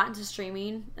why I got into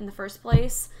streaming in the first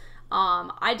place.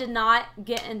 I did not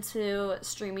get into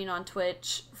streaming on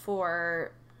Twitch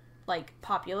for like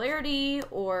popularity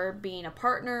or being a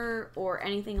partner or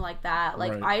anything like that.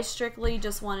 Like I strictly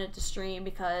just wanted to stream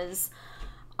because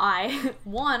I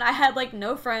had like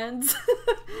no friends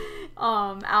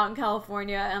out in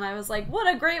California, and I was like,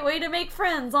 what a great way to make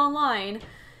friends online.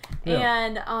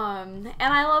 And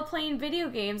I love playing video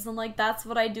games, and like that's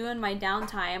what I do in my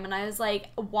downtime. And I was like,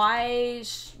 I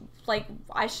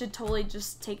should totally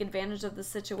just take advantage of the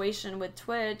situation with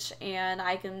Twitch, and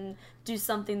I can do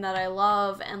something that I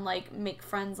love and like make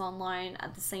friends online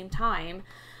at the same time.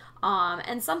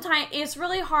 And sometimes it's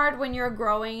really hard when you're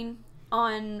growing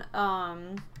on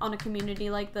a community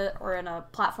like this or in a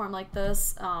platform like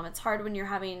this. It's hard when you're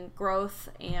having growth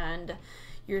and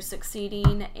you're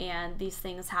succeeding and these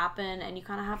things happen, and you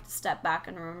kind of have to step back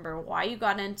and remember why you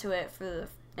got into it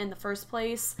in the first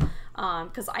place.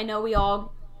 Because I know we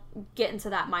all get into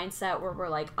that mindset where we're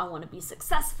like, I want to be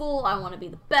successful, I want to be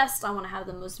the best, I want to have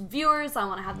the most viewers, I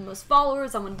want to have the most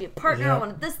followers, I want to be a partner, I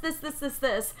want this.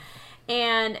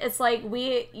 And it's like,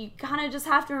 you kind of just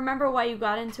have to remember why you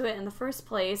got into it in the first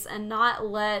place, and not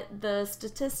let the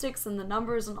statistics and the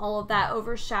numbers and all of that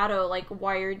overshadow like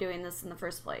why you're doing this in the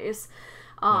first place.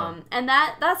 And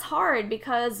that's hard,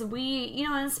 because we,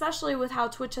 and especially with how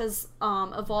Twitch has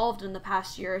evolved in the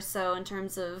past year or so, in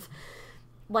terms of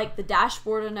like the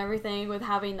dashboard and everything, with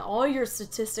having all your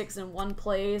statistics in one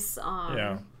place,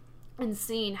 and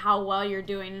seeing how well you're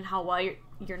doing and how well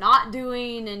you're not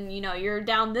doing, and you're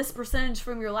down this percentage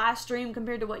from your last stream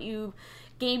compared to what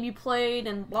game you played,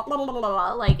 and blah blah blah blah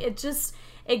blah. Like,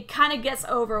 it kind of gets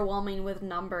overwhelming with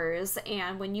numbers,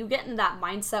 and when you get in that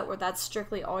mindset where that's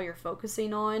strictly all you're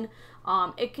focusing on,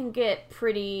 it can get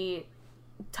pretty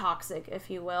toxic, if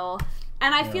you will.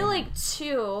 And I feel like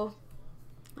too,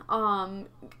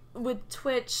 with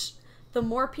Twitch, the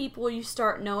more people you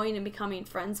start knowing and becoming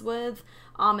friends with,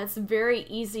 it's very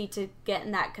easy to get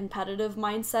in that competitive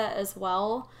mindset as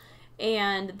well,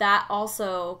 and that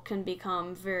also can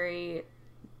become very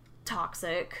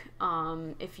toxic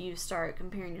if you start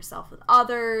comparing yourself with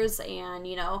others, and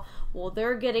well,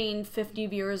 they're getting 50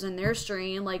 viewers in their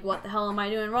stream, like what the hell am I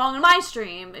doing wrong in my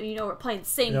stream? And we're playing the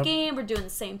same game, we're doing the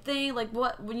same thing, like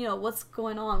what's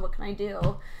going on, what can I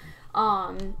do?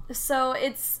 So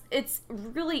it's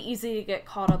really easy to get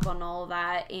caught up on all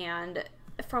that, and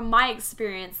from my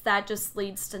experience, that just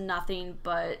leads to nothing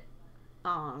but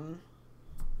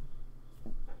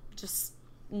just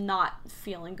not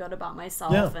feeling good about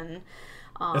myself. And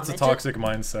it's a toxic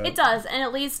mindset. It does, and it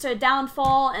leads to a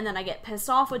downfall, and then I get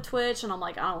pissed off with Twitch, and I'm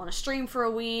like, I don't want to stream for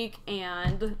a week,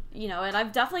 and and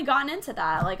I've definitely gotten into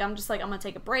that. Like, I'm just like, I'm gonna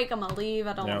take a break, I'm gonna leave,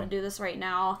 I don't want to do this right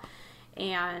now.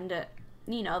 And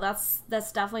that's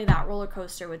definitely that roller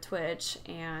coaster with Twitch.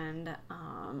 And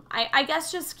I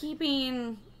guess just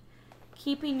keeping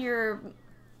your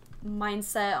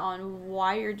mindset on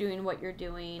why you're doing what you're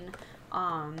doing,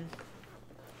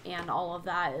 and all of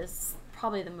that is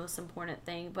probably the most important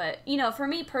thing. But for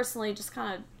me personally, just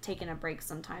kind of taking a break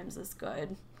sometimes is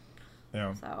good.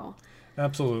 So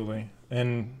absolutely.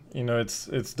 And it's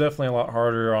definitely a lot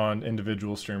harder on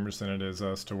individual streamers than it is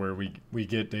us, to where we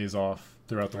get days off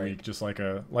throughout the week, just like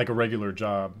a regular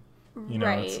job.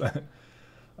 Right.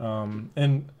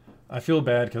 And I feel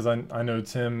bad, because I know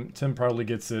Tim probably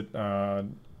gets it a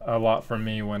lot from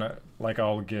me when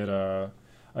I'll get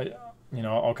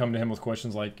I'll come to him with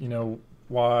questions like,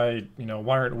 why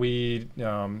aren't we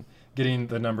getting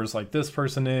the numbers like this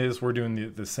person is? We're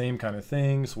doing the same kind of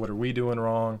things. What are we doing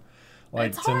wrong?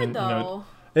 Like, it's hard, though.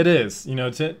 It is.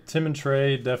 Tim and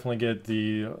Trey definitely get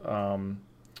the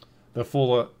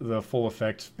full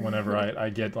effect whenever I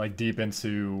get like deep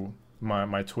into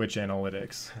my Twitch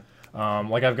analytics.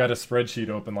 Like, I've got a spreadsheet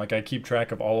open. Like, I keep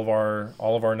track of all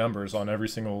of our numbers on every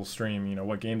single stream.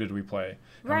 What game did we play?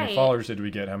 How many followers did we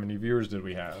get? How many viewers did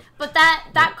we have? But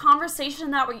that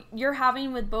conversation that you're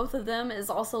having with both of them is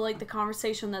also like the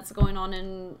conversation that's going on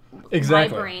in my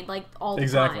brain, like, all the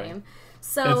time.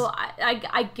 So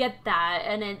I get that,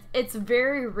 and it's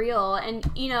very real. And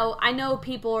I know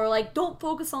people are like, don't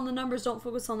focus on the numbers, don't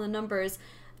focus on the numbers.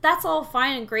 That's all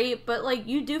fine and great, but like,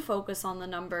 you do focus on the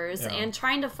numbers, and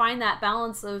trying to find that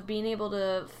balance of being able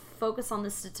to focus on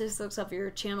the statistics of your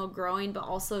channel growing, but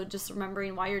also just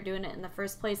remembering why you're doing it in the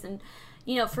first place. And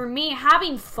for me,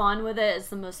 having fun with it is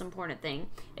the most important thing.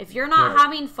 If you're not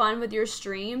having fun with your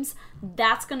streams,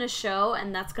 that's going to show,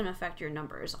 and that's going to affect your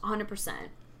numbers 100%.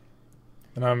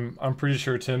 And I'm pretty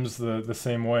sure Tim's the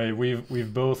same way.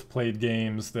 We've both played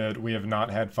games that we have not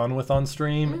had fun with on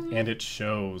stream, and it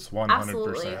shows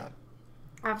 100%.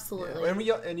 Absolutely.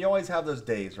 Yeah. And you always have those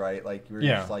days, right? Like, you're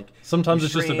just like, sometimes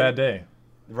it's just a bad day.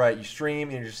 Right, you stream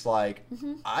and you're just like,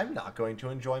 I'm not going to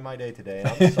enjoy my day today.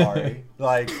 I'm sorry.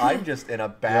 Like, I'm just in a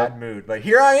bad mood. But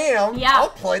here I am. Yeah. I'll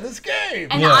play this game.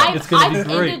 And I've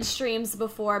ended streams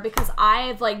before because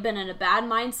I've like been in a bad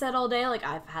mindset all day. Like,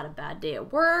 I've had a bad day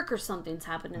at work, or something's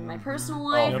happened in my personal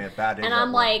life. Oh man, bad day. And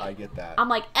I'm like, I get that. I'm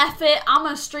like, F it, I'm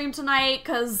gonna stream tonight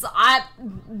because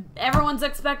everyone's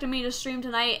expecting me to stream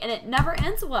tonight, and it never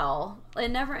ends well. It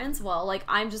never ends well. Like,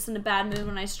 I'm just in a bad mood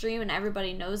when I stream, and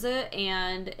everybody knows it,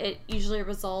 and it usually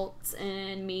results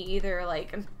in me either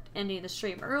like ending the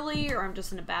stream early, or I'm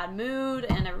just in a bad mood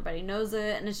and everybody knows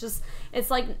it, and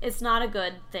it's like, it's not a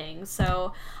good thing.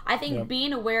 So I think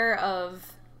being aware of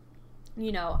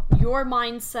you know, your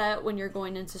mindset when you're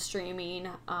going into streaming,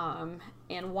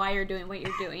 and why you're doing what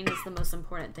you're doing is the most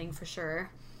important thing for sure.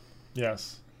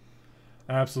 Yes,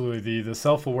 absolutely. The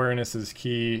self-awareness is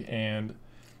key, and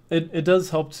it does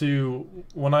help to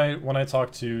when I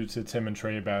talk to Tim and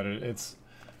Trey about it.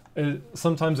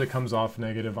 Sometimes it comes off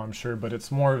negative, I'm sure, but it's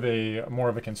more of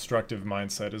a constructive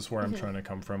mindset is where I'm trying to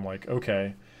come from. Like,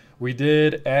 okay, we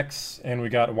did X and we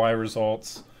got Y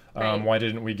results. Right. Why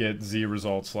didn't we get Z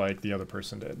results like the other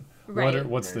person did? Right.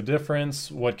 What's the difference?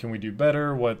 What can we do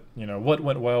better? What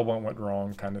went well? What went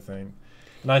wrong? Kind of thing.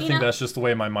 And I think that's just the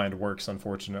way my mind works,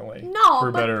 unfortunately. No,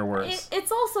 for but better or worse.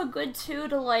 It's also good too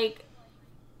to like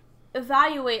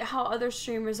evaluate how other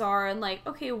streamers are and like,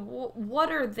 okay, what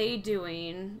are they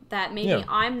doing that maybe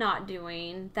I'm not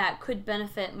doing that could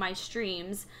benefit my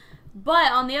streams.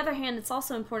 But on the other hand, it's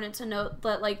also important to note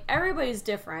that like everybody's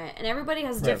different and everybody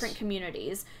has different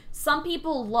communities. Some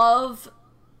people love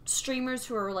streamers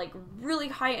who are like really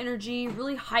high energy,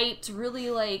 really hyped, really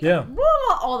like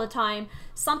all the time.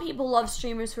 Some people love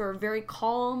streamers who are very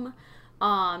calm,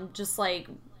 just like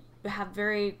have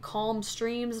very calm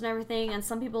streams and everything, and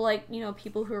some people like, you know,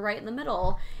 people who are right in the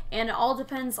middle, and it all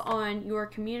depends on your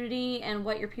community and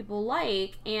what your people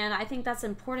like. And I think that's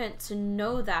important to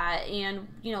know that, and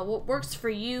you know, what works for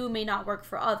you may not work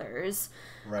for others,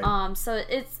 right? So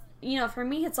it's, you know, for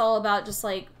me it's all about just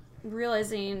like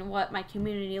realizing what my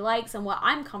community likes and what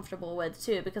I'm comfortable with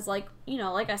too, because like, you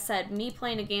know, like I said, me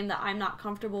playing a game that I'm not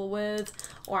comfortable with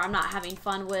or I'm not having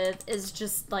fun with is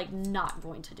just like not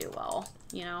going to do well,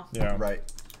 you know. Right.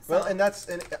 Well, and that's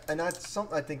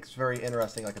something I think is very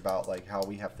interesting, like about like how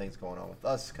we have things going on with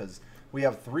us, because we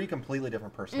have 3 completely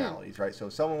different personalities, right? So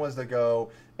if someone was to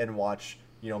go and watch,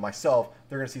 you know, myself,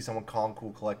 they're gonna see someone calm,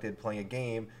 cool, collected, playing a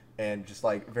game and just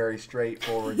like very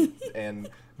straightforward. And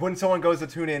when someone goes to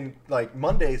tune in like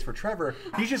Mondays for Trevor,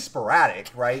 he's just sporadic,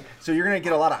 right? So you're gonna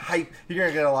get a lot of hype. You're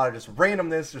gonna get a lot of just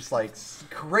randomness, just like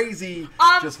crazy,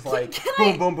 just like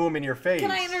boom, boom, boom in your face.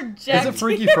 Can I interject? Is it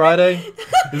Freaky Friday?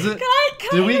 Is it?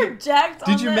 Can I interject?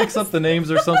 Did you mix up the names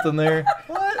or something there?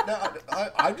 What? No,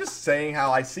 I'm just saying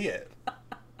how I see it.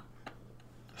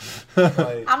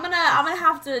 Like, I'm gonna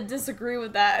have to disagree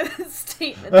with that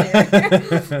statement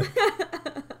there.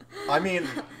 I mean,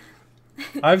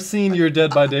 I've seen your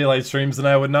Dead by Daylight streams, and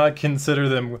I would not consider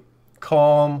them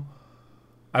calm.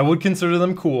 I would consider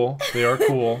them cool. They are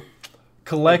cool.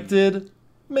 Collected,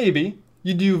 maybe.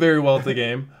 You do very well at the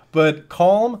game. But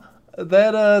calm,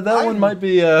 that one might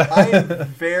be... I am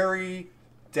very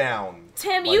down.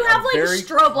 Tim, like, you have like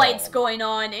strobe lights going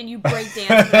on, and you break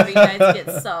dance whenever you guys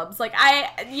get subs. Like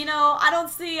I don't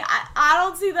see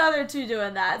the other two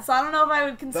doing that, so I don't know if I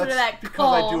would consider that calm.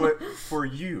 Because I do it for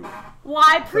you. Well,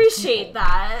 I appreciate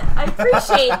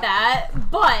that.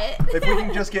 But if we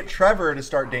can just get Trevor to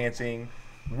start dancing,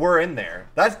 we're in there.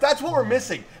 That's what we're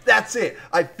missing. That's it.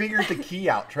 I figured the key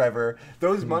out, Trevor.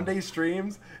 Those Monday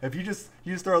streams, if you just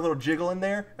throw a little jiggle in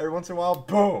there every once in a while,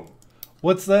 boom.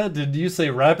 What's that? Did you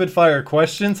say rapid fire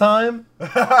question time?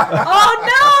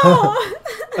 Oh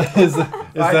no! Is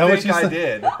that what you said? I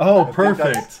did. Oh,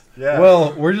 perfect. Yeah.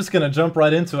 Well, we're just gonna jump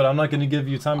right into it. I'm not gonna give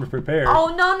you time to prepare. Oh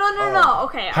no.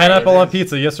 Okay. Pineapple on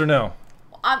pizza, yes or no?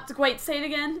 Wait, say it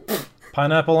again.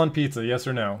 Pineapple on pizza, yes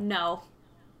or no? No.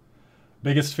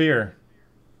 Biggest fear?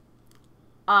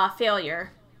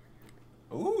 Failure.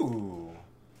 Ooh.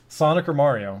 Sonic or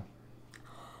Mario?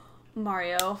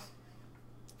 Mario.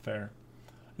 Fair.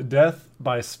 Death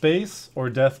by space or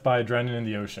death by drowning in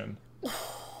the ocean?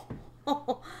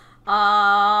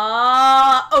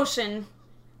 Ocean.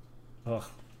 Ugh.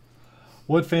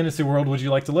 What fantasy world would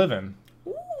you like to live in?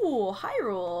 Ooh,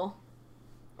 Hyrule.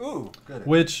 Ooh, good.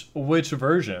 Which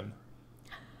version?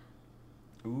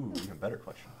 Ooh, even better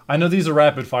question. I know these are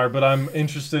rapid fire, but I'm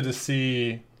interested to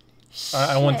see.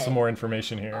 I want some more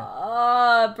information here.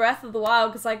 Breath of the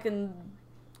Wild, because I can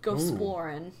go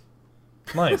exploring.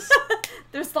 Nice.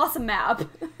 There's lots of map.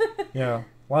 Yeah,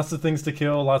 lots of things to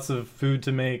kill, lots of food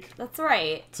to make. That's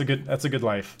right. That's a good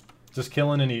life. Just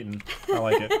killing and eating. I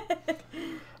like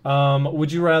it.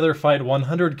 Would you rather fight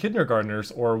 100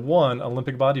 kindergartners or 1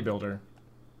 Olympic bodybuilder?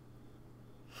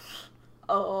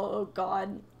 Oh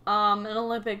God. An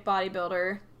Olympic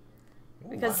bodybuilder.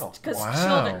 Because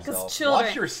children.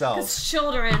 Watch yourself. Because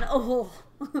children. Oh.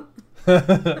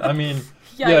 I mean.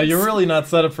 Yikes. Yeah, you're really not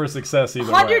set up for success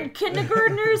either 100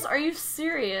 kindergartners? Are you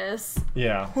serious?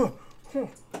 Yeah.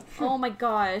 Oh my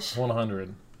gosh.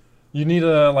 100. You need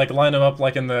to line them up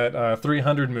like in that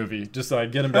 300 movie. Just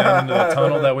get them down into the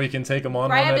tunnel that way you can take them on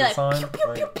one at a time.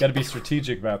 Got to be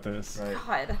strategic about this.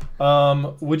 Right.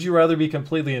 God. Would you rather be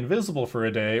completely invisible for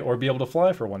a day or be able to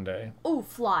fly for one day? Oh,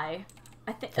 fly.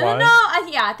 I think. Fly? No,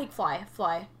 I think fly.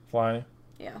 Fly.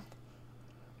 Yeah.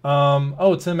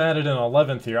 Tim added an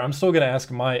 11th here. I'm still gonna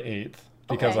ask my 8th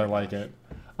because Okay. I like it.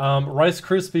 Rice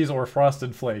Krispies or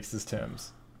Frosted Flakes is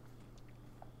Tim's.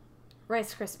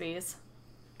 Rice Krispies.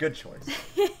 Good choice.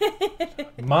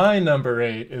 My number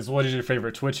 8 is what is your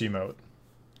favorite Twitch emote?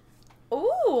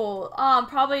 Ooh,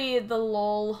 probably the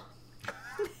lol.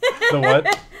 The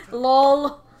what?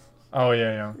 Lol. Oh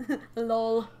yeah.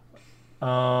 Lol.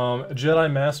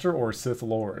 Jedi Master or Sith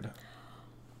Lord?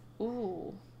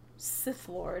 Ooh, Sith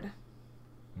Lord.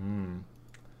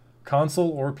 Console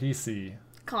or PC?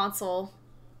 Console.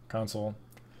 Console.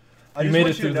 I You just made want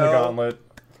it through to the know, gauntlet.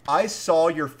 I saw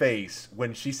your face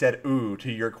when she said "ooh"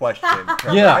 to your question.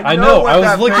 Yeah, I know. what I was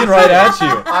that looking face right is. at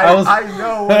you. I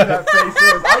know what that face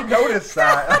is. I noticed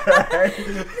that.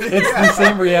 It's the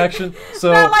same reaction.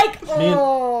 So Not like me and-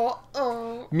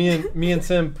 oh. me and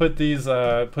Tim put these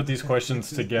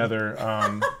questions together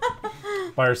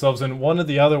by ourselves, and one of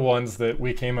the other ones that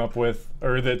we came up with,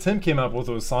 or that Tim came up with,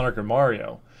 was Sonic or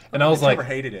Mario. And I was like, never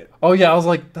hated it. oh yeah, I was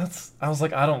like,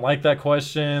 I don't like that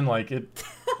question. Like it,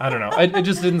 I don't know. It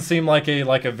just didn't seem like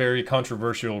a very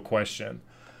controversial question.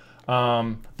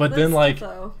 But then That's tough, like,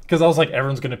 though. because I was like,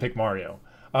 everyone's gonna pick Mario.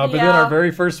 But then Yeah. our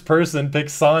very first person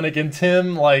picked Sonic, and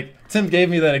Tim gave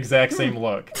me that exact same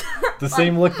look, the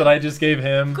same look that I just gave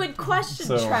him. Good question,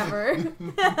 So- Trevor.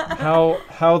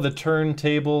 How the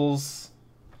turntables.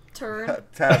 Turn.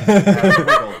 Tab,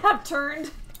 Have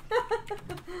turned.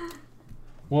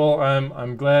 Well,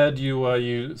 I'm glad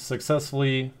you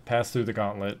successfully passed through the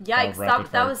gauntlet. of Yikes! rapid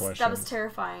That fire was questions.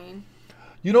 terrifying.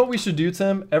 You know what we should do,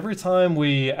 Tim? Every time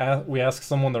we ask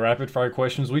someone the rapid fire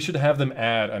questions, we should have them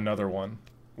add another one.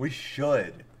 We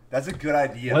should. That's a good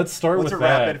idea. Let's start what's with a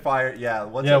that. rapid fire? Yeah.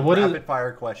 What's Yeah, a what is- rapid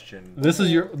fire question? This is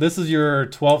your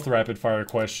 12th rapid fire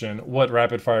question. What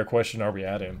rapid fire question are we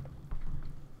adding?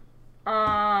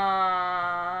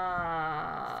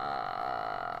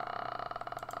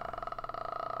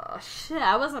 Shit,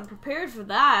 I wasn't prepared for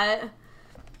that.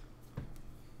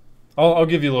 I'll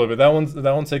give you a little bit. That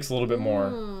one takes a little bit more.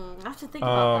 I have to think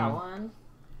about that Um, one.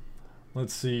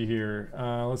 Let's see here.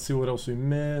 Let's see what else we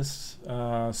missed.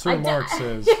 Sir Mark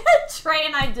says. Trey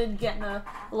and I did get in a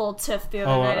little tiff the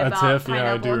other Oh, night a about tiff? Yeah,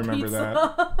 I pineapple do and remember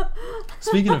pizza.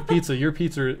 Speaking of pizza, your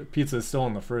pizza is still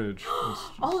in the fridge.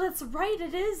 Oh, that's right.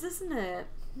 It is, isn't it?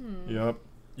 Yep.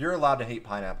 You're allowed to hate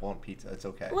pineapple on pizza. It's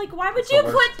okay. Like, why would It's the you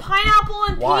worst. put pineapple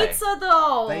on Why? pizza,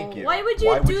 though? Thank you. Why would you,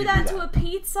 Why would do, you do that that? to a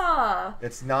pizza?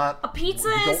 It's not. A pizza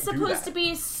you is don't do supposed that. to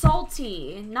be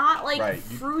salty, not like Right,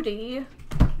 fruity.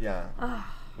 Yeah.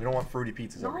 We don't want fruity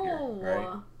pizzas over here, No.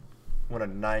 right? We want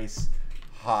a nice,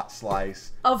 hot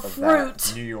slice Of that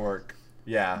fruit. New York.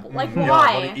 Yeah. Like, Yeah,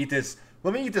 why? Let me eat this.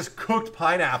 Let me eat this cooked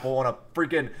pineapple on a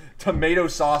freaking tomato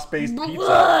sauce based pizza.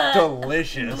 Blech.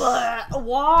 Delicious. Blech.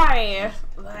 Why?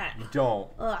 Blech. Don't.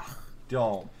 Ugh.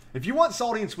 Don't. If you want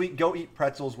salty and sweet, go eat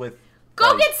pretzels with. Go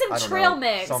like, get some I don't trail know,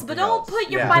 mix, something but don't else. put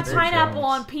Yeah, my there's- pineapple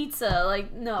sounds- on pizza.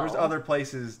 Like, no. There's other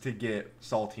places to get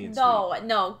salty and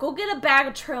No. Go get a bag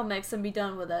of trail mix and be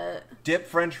done with it. sweet. Dip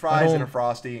French fries in don't- a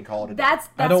Frosty and call it a day. That's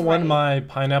I don't want right. my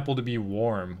pineapple to be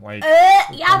warm. Like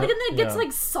Yeah, then it gets yeah.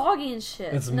 like soggy and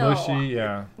shit. it's no. mushy.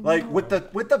 Yeah. Like with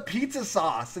the pizza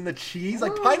sauce and the cheese,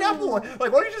 like pineapple. Like why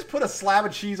don't you just put a slab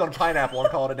of cheese on pineapple and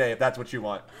call it a day if that's what you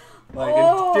want? Like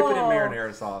and dip it in Oh.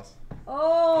 marinara sauce.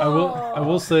 Oh. I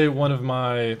will say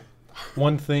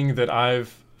one thing that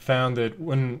I've found that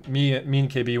when me and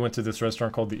KB went to this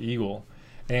restaurant called the Eagle,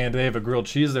 and they have a grilled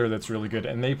cheese there that's really good,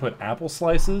 and they put apple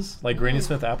slices, like Granny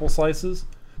Smith apple slices.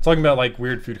 Talking about like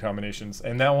weird food combinations,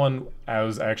 and that one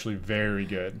was actually very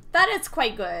good. That is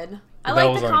quite good. I That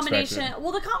like was the combination. unexpected.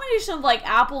 Well, the combination of like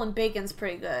apple and bacon's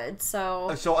pretty good.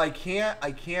 So So I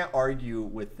can't argue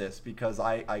with this because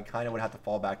I kind of would have to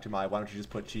fall back to my why don't you just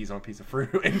put cheese on a piece of fruit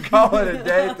and call it a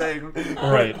day thing.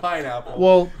 Right. With pineapple.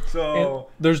 Well, so and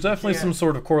there's definitely can't- some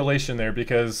sort of correlation there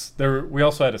because we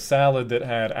also had a salad that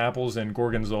had apples and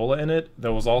gorgonzola in it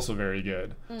that was also very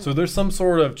good. So there's some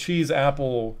sort of cheese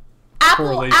apple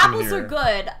correlation apples here. are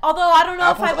good. Although I don't know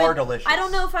Apples if I are would. delicious. I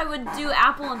don't know if I would do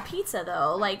apple and pizza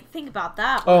though. Like think about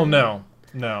that. Oh one.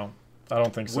 no, I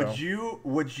don't think so. would you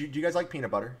do you guys like peanut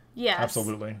butter? Yes.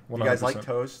 Absolutely. 100%. You guys like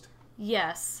toast?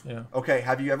 Yes. Yeah. Okay,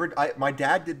 have you ever? My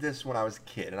dad did this when I was a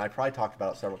kid, and I probably talked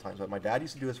about it several times. But my dad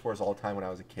used to do this for us all the time when I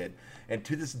was a kid, and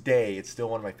to this day, it's still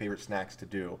one of my favorite snacks to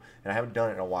do. And I haven't done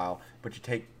it in a while. But you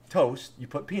take toast, you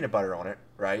put peanut butter on it,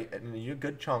 right, and you a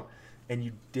good chunk, and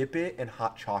you dip it in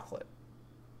hot chocolate.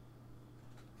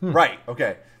 Right.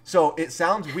 Okay. So it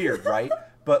sounds weird, right?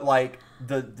 But like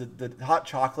the hot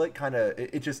chocolate kind of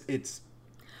it's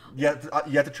you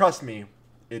have to trust me.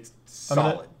 It's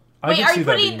solid. I Wait, can are see you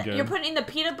that being putting good. you're putting the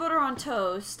peanut butter on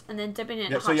toast and then dipping it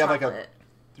in Yeah, hot so you have like chocolate?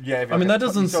 Yeah, I mean, that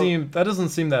doesn't seem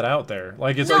that out there.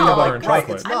 Like it's No, peanut butter like, and right,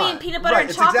 chocolate. it's I mean, not. peanut butter Right, and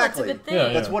it's chocolate's exactly. a good thing.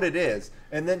 Yeah, That's yeah. what it is.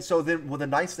 And then well, the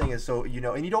nice thing is, so you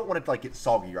know, and you don't want it to like get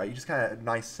soggy, right? You just kind of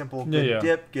nice, simple, good Yeah.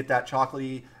 dip, get that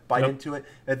chocolatey bite Yep. into it,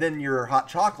 and then your hot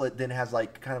chocolate then has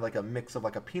like kind of like a mix of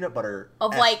like a peanut butter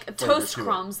Of like toast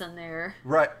crumbs in there.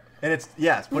 right? And it's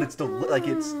but it's like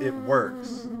it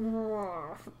works.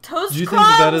 Toast Do you think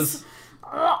crumbs. that is?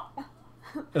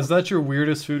 Is that your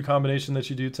weirdest food combination that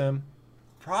you do, Tim?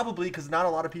 Probably because not a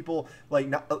lot of people like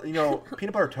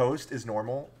peanut butter toast is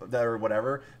normal or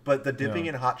whatever, but the dipping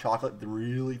in hot chocolate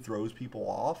really throws people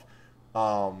off.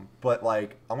 But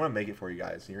like I'm gonna make it for you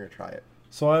guys, and you're gonna try it.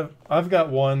 So I've got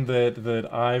one that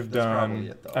I've That's probably done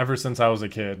it, though. ever since I was a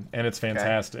kid, and it's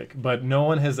fantastic. But no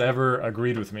one has ever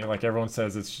agreed with me. Like everyone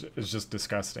says, it's just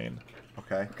disgusting.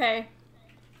 Okay. Okay.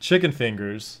 Chicken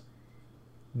fingers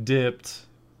dipped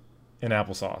in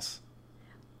applesauce.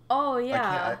 Oh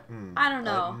yeah. I don't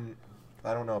know.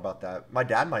 I don't know about that. My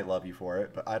dad might love you for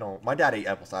it, but I don't. My dad ate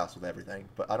applesauce with everything,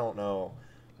 but I don't know.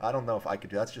 I don't know if I could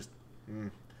do. That's just.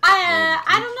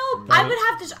 I don't know. I would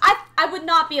have to. I would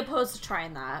not be opposed to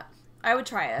trying that. I would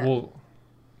try it.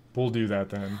 We'll do that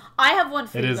then. I have one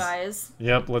for It you is- guys.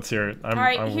 Yep, let's hear it. All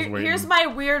right, I was waiting. here's my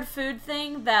weird food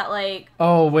thing that like.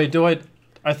 Oh wait,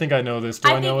 I think I know this. Do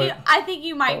I know it? I think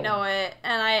you might know it,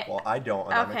 and I. Well, I don't.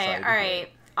 And I'm Okay, excited all to hear right.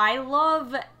 I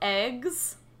love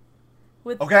eggs.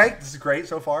 With it. Okay, this is great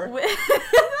so far.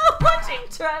 watching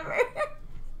Trevor.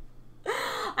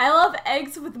 I love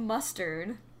eggs with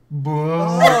mustard.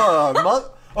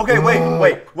 Okay,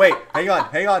 wait.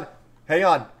 Hang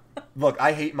on. Look,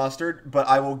 I hate mustard, but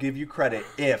I will give you credit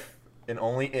if and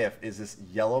only if is this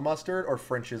yellow mustard or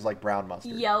French's like brown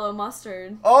mustard. Yellow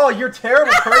mustard. Oh, you're a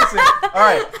terrible person. All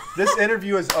right, this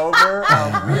interview is over.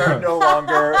 We are no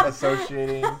longer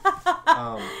associating.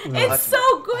 It's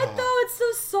so good though. It's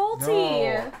so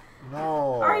salty.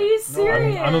 No. Are you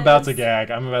serious? I'm about to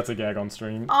gag. I'm about to gag on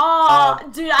stream. Oh,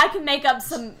 dude, I can make up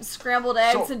some scrambled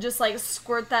eggs So- and just like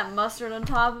squirt that mustard on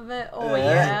top of it. Oh Uh,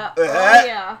 yeah. uh, Oh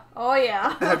yeah. Oh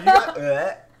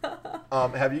yeah.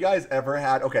 Have you guys ever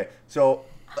had? Okay, so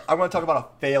I'm going to talk about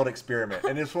a failed experiment,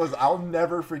 and I'll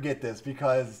never forget this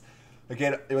because,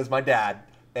 again, it was my dad.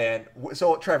 And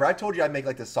so, Trevor, I told you I'd make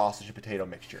like this sausage and potato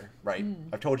mixture, right?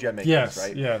 I've told you I'd make Yes, this,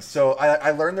 right? yes. So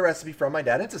I learned the recipe from my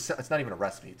dad. It's not even a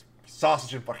recipe. It's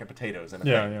sausage and fucking potatoes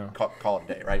and call it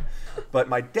a day, right? But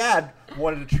my dad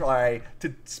wanted to try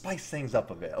to spice things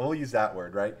up a bit. We'll use that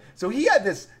word, right? So he had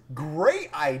this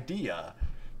great idea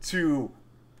to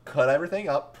cut everything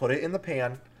up, put it in the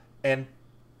pan, and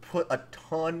put a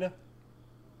ton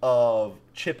of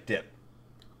chip dip.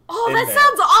 Oh, in that there.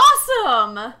 sounds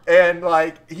awesome. And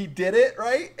like he did it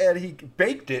right, and he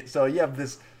baked it. So you have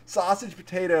this sausage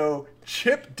potato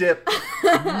chip dip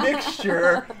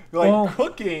mixture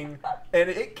cooking, and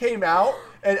it came out.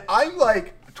 And I'm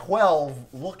like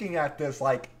 12, looking at this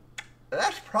like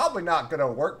that's probably not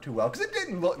gonna work too well because it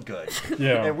didn't look good.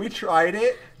 Yeah. And we tried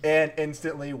it and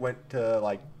instantly went to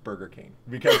like Burger King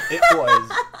because it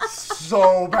was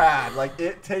so bad. Like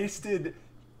it tasted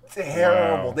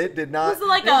terrible. Wow. It did not. Was it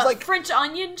like was a French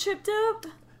onion chip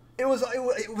dip? It was. I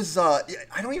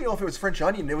don't even know if it was French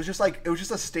onion. It was just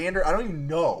a standard. I don't even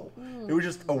know. It was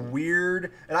just a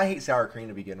weird. And I hate sour cream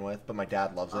to begin with, but my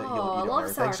dad loves it. Oh, He'll I eat it love on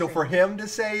everything. sour So for cream. him to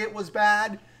say it was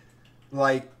bad,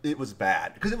 like it was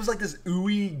bad because it was like this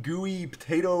ooey gooey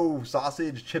potato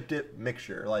sausage chip dip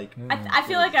mixture. Like I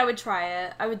feel like I would try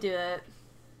it. I would do it.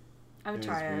 I would it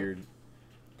try was it. weird.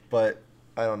 But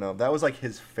I don't know. That was like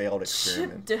his failed Chip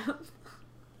experiment. dip.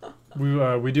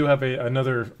 We do have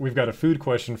another. We've got a food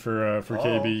question for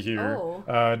KB here.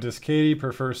 Oh. Does Katie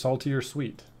prefer salty or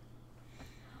sweet?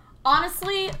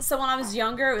 Honestly, so when I was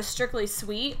younger, it was strictly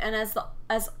sweet, and as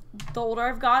the older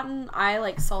I've gotten, I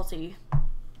like salty.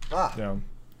 Ah, Yeah.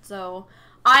 So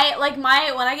I like when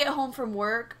I get home from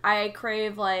work, I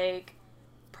crave like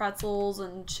pretzels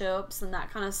and chips and that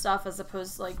kind of stuff, as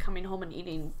opposed to like coming home and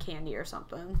eating candy or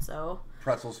something. So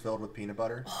pretzels filled with peanut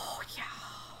butter. oh yeah.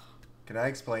 Can I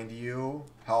explain to you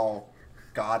how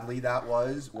godly that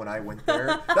was when I went there?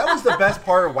 That was the best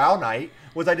part of WoW Night,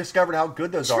 was I discovered how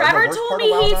good those are. Trevor The worst told part me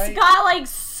of WoW he's Night- got like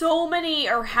so many,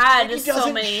 or had And he so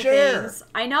doesn't many share. things.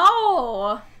 I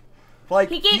know. like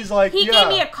He gave he's like he yeah. gave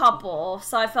me a couple,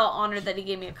 so I felt honored that he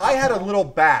gave me a couple. I had a little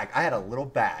bag.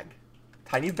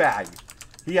 Tiny bag.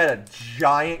 He had a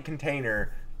giant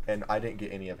container, and I didn't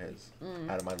get any of his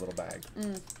out of my little bag.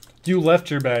 You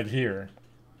left your bag here.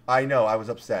 I know. I was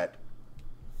upset.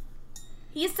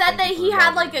 He said Thank that you for he had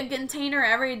reminding like a container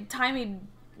every time he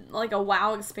like a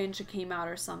WoW expansion came out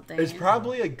or something. It's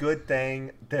probably a good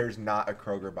thing there's not a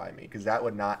Kroger by me, because that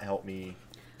would not help me.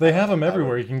 They have them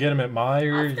everywhere. You can get them at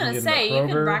Meijer. I was gonna say you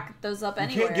can rack those up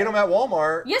anywhere. You can't get them at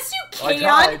Walmart. Yes, you can.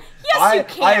 Yes, you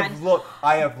can. I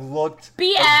have looked.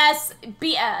 BS.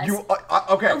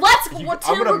 Okay. Tim,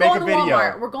 we're going to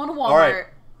Walmart. We're going to Walmart.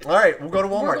 All right, we'll go to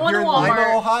Walmart. We're going Here to in Walmart.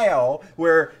 Lima, Ohio,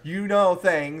 where you know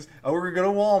things, we're going to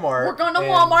go to Walmart. We're going to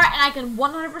Walmart, and I can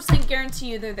 100%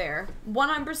 guarantee you they're there.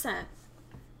 100%.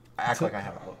 Act like I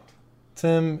haven't looked.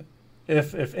 Tim,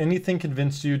 if anything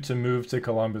convinced you to move to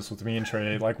Columbus with me and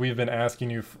Trey, like we've been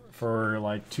asking you for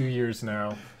like 2 years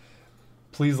now,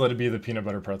 please let it be the peanut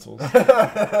butter pretzels.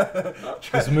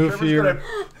 Just move here.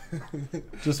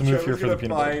 Just move here for the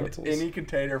peanut butter pretzels. Any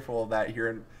container full of that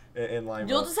here in Lima.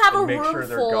 You'll just have a room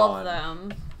full of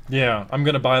them. Yeah, I'm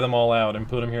gonna buy them all out and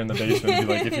put them here in the basement and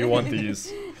be like, if you want these,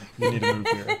 you need to move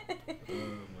here. Oh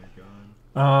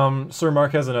my god. Sir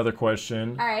Mark has another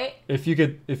question. All right. If you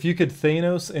could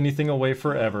Thanos anything away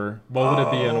forever, what would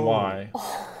it be and why?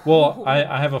 Well,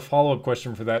 I have a follow-up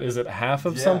question for that. Is it half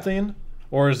of something,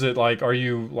 or is it like, are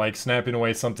you like snapping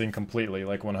away something completely,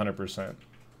 like 100%?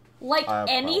 Like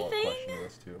anything?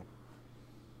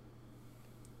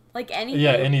 Like anything?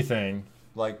 Yeah, anything.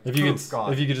 Like if you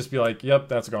could just be like, yep,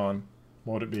 that's gone.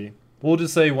 What would it be? We'll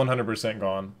just say 100%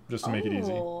 gone, just to make it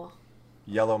easy.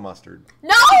 Yellow mustard.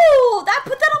 No!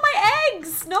 Put that on my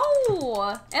eggs! No!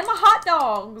 And my hot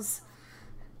dogs.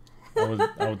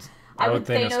 I would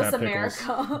Thanos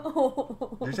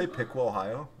America. Did you say Pickle,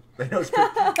 Ohio? Thanos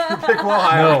Pickle,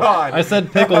 Ohio. No, I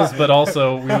said pickles, but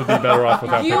also we would be better off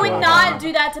without You pickle, would not Ohio.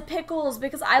 do that to pickles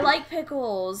because I like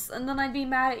pickles, and then I'd be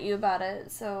mad at you about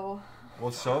it, so...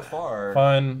 Well, so far...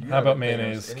 Fine. How about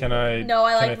mayonnaise? Can I... No,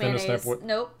 I like Thanos mayonnaise. snap?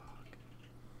 Nope.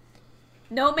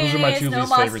 No Those are my mayonnaise, two no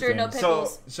least favorite mustard, no things.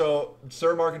 pickles. So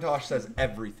Sir Markintosh says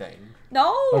everything.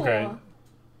 No! Okay.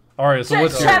 Alright, so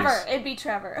what's Trevor. yours? It'd be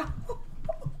Trevor.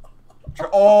 Trevor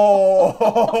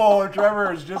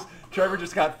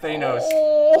just got Thanos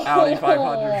Audi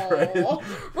 500 fridge.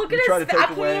 Look at his face. I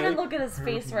can't even look at his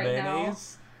face right now.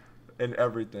 Mayonnaise and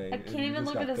everything. I can't even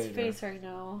look at his face right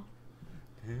now.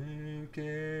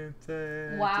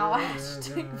 Wow,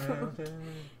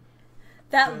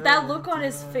 that look on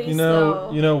his face. You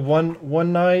know,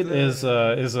 one night is just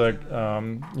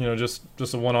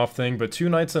a one-off thing, but 2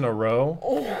 nights in a row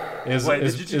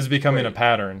is becoming a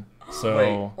pattern.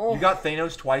 So you got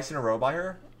Thanos twice in a row by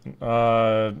her?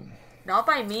 Not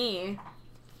by me.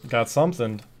 Got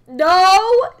something.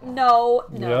 No.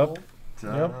 Yep.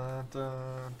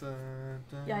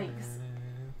 Yikes.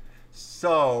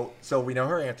 So we know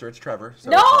her answer. It's Trevor. So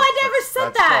no, I never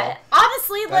said that.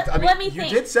 Honestly, let me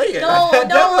think. You did say it. No,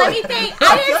 let me think.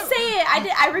 I didn't say it.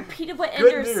 I repeated what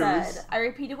Ender said. I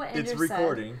repeated what Ender said. It's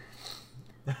recording.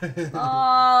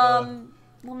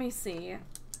 Let me see.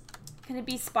 Can it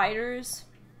be spiders?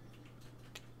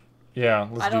 Yeah,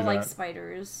 let's do that. I don't like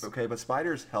spiders. Okay, but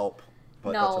spiders help.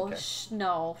 But no, that's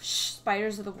okay.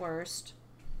 Spiders are the worst.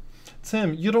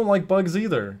 Tim, you don't like bugs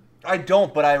either. I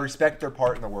don't, but I respect their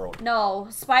part in the world. No,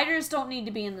 spiders don't need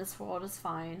to be in this world. It's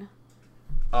fine.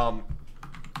 But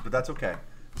that's okay.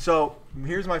 So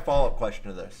here's my follow-up question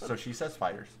to this. So she says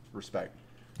spiders. Respect.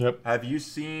 Yep. Have you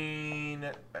seen...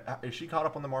 Is she caught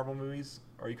up on the Marvel movies?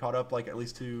 Are you caught up, like, at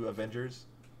least to Avengers?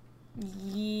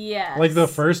 Yes. Like the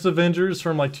first Avengers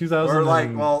from, like, 2000? Or, like,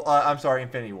 I'm sorry,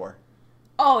 Infinity War.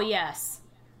 Oh, yes.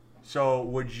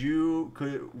 So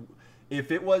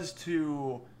if it was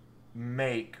to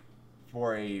make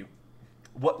for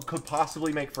what could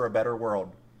possibly make for a better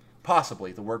world,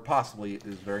 possibly, the word possibly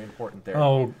is very important there.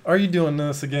 Oh, are you doing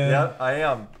this again? Yeah, I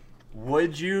am.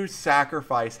 Would you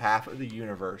sacrifice half of the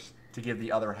universe to give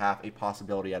the other half a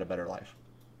possibility at a better life?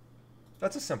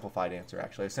 That's a simplified answer,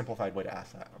 actually. A simplified way to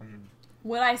ask that.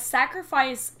 Would I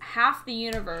sacrifice half the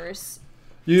universe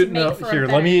to make for a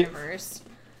better universe?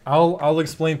 I'll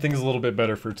explain things a little bit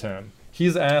better for Tim.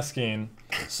 He's asking,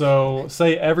 so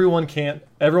say everyone can't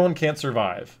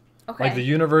survive. Okay. Like the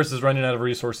universe is running out of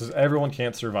resources, everyone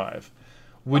can't survive.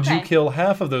 Would you kill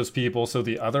half of those people so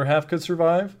the other half could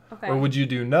survive? Okay. Or would you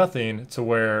do nothing to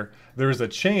where there's a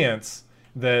chance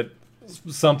that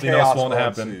something else won't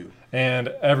happen and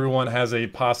everyone has a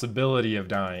possibility of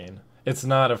dying? It's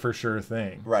not a for sure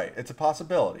thing. Right. It's a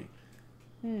possibility.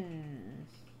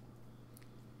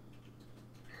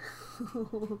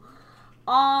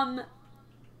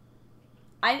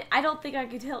 I don't think I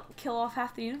could kill off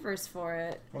half the universe for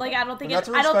it. Okay. Like I don't think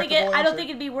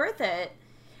it'd be worth it.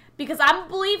 Because I'm a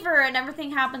believer and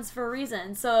everything happens for a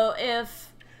reason. So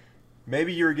if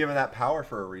maybe you were given that power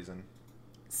for a reason.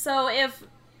 So if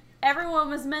everyone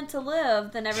was meant to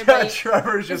live, then everybody.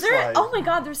 Trevor's just like. Oh my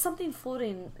God! There's something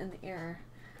floating in the air.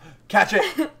 Catch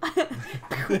it.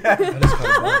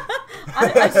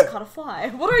 I just caught a fly.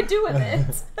 What do I do with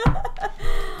it?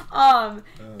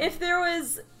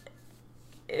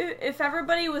 If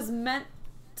everybody was meant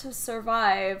to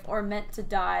survive or meant to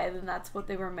die, then that's what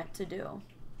they were meant to do.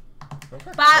 Okay.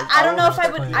 But I don't know if I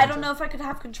would. I don't know if I could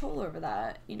have control over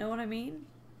that. You know what I mean?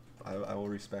 I will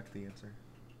respect the answer.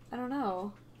 I don't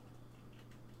know.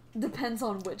 Depends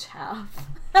on which half.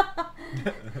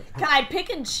 Can I pick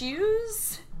and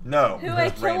choose? No. Who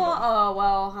I kill? Random. Oh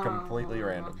well. Completely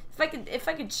random. If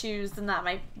I could choose, then that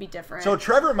might be different. So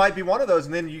Trevor might be one of those,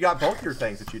 and then you got both your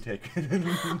things that you take. I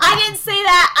didn't say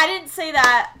that. I didn't say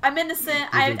that. I'm innocent.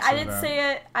 I didn't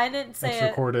say it. I didn't say it's it. It's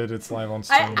recorded. It's live on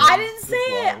stream. I didn't say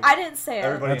it. I didn't say it.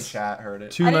 Everybody in chat heard it.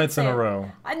 2 nights in a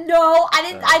row. No, I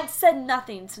didn't. I said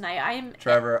nothing tonight.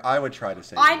 Trevor, I would try to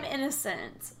say. I'm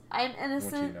innocent. I'm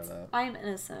innocent. You know that. I'm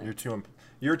innocent. You're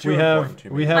too important to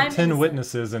me. We have I'm 10 innocent.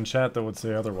 witnesses in chat that would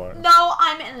say otherwise. No,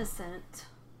 I'm innocent.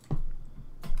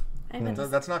 I'm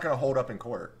innocent. That's not going to hold up in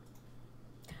court.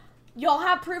 Y'all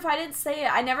have proof I didn't say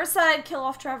it. I never said I'd kill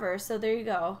off Trevor, so there you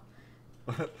go.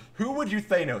 Who would you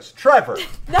Thanos? Trevor!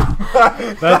 No.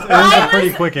 That's a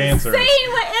pretty quick answer. Saying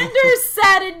what Ender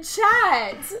said in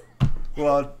chat.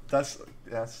 Well, that's...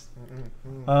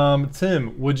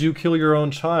 Tim, would you kill your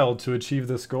own child to achieve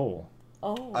this goal?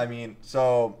 Oh. I mean,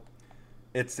 so...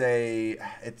 It's a...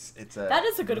 That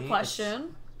is a good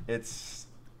question.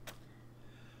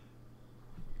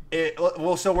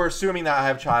 Well, so we're assuming that I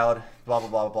have a child, blah, blah,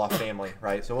 blah, blah, family,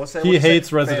 right? So we'll say... He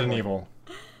hates Resident Evil.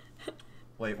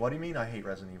 Wait, what do you mean I hate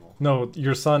Resident Evil? No,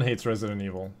 your son hates Resident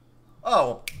Evil.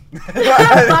 Oh.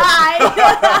 Bye.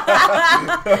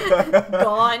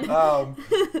 Gone.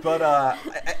 But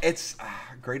it's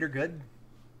greater good.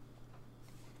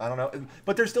 I don't know.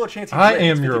 But there's still a chance I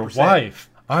am your wife.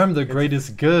 I'm the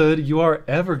greatest good you are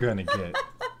ever going to get.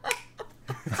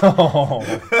 Oh.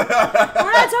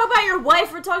 We're not talking about your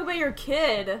wife. We're talking about your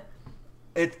kid.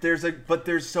 It's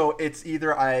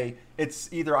either I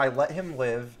let him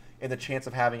live in the chance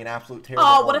of having an absolute terrible.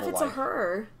 Oh, what if it's life. a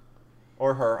her?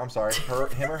 Or her, I'm sorry,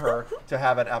 him or her to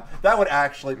have an that would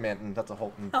actually that's a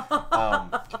whole.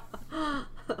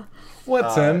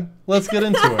 What, Tim? Let's get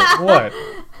into it. What?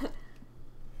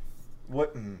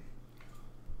 What?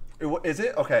 Is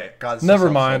it okay? God, this never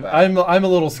so mind. bad. I'm a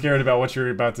little scared about what you're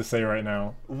about to say right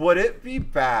now. Would it be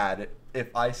bad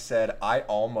if I said I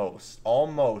almost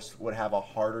would have a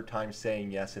harder time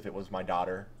saying yes if it was my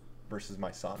daughter versus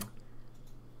my son?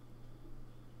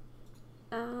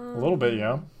 A little bit,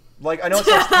 yeah. Like, I know it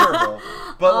sounds terrible,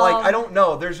 but like I don't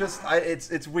know. There's just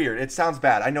it's weird. It sounds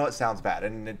bad. I know it sounds bad,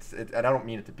 and and I don't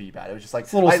mean it to be bad. It was just like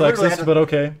it's a little sexist, but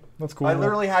okay, that's cool. I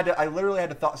literally had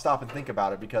to stop and think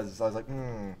about it because I was like,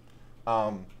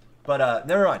 but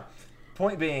never mind.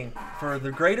 Point being, for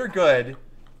the greater good,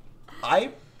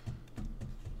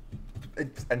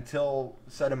 until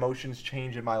said emotions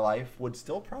change in my life, would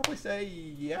still probably say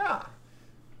yeah.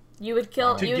 You would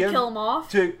kill them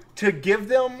off? To give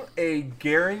them a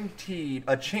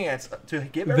chance to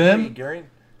give everybody them? guaranteed.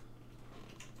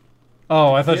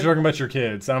 Oh, I thought you were talking about your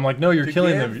kids. And I'm like, no, you're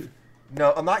killing them.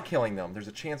 No, I'm not killing them. There's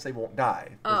a chance they won't die.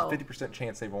 There's a 50%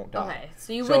 chance they won't die. Okay,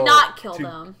 so you would not kill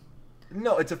them.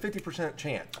 No, it's a 50%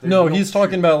 chance. No, he's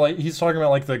talking about like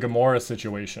the Gamora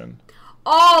situation.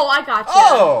 Oh, I got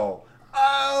you.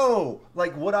 Oh,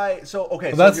 like would I? So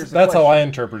okay, well, so that's how I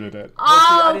interpreted it. Well,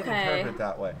 see, I didn't interpret it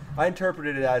that way. I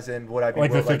interpreted it as in would I be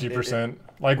like the 50%?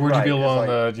 Like would you be willing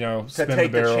to spin the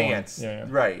barrel? The chance, yeah.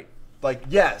 Right? Like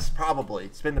yes, probably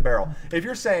spin the barrel. If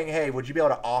you're saying, hey, would you be able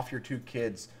to off your 2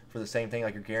 kids for the same thing?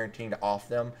 Like you're guaranteeing to off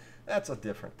them? That's a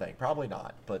different thing. Probably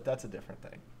not, but that's a different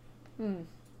thing.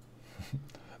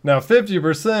 Now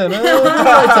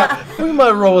 50%, we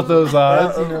might roll with those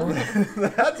odds.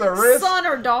 That's a risk. Son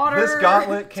or daughter. This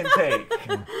gauntlet can take.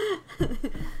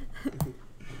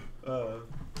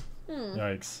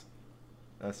 Yikes.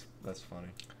 That's funny.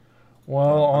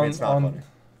 Well,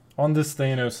 on this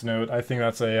Thanos note, I think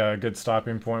that's a good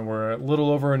stopping point. We're a little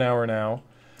over an hour now.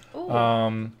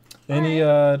 Ooh.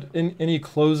 Any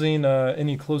closing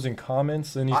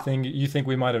comments? Anything you think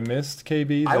we might have missed,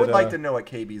 KB? I would like to know what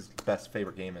KB's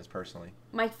favorite game is personally.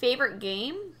 My favorite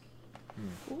game?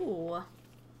 Ooh.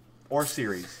 Or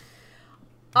series.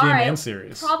 And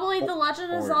series. Probably the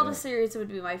Legend of Zelda series would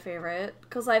be my favorite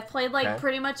because I've played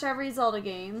pretty much every Zelda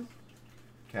game.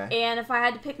 Okay. And if I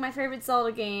had to pick my favorite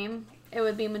Zelda game, it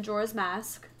would be Majora's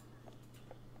Mask.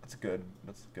 That's good.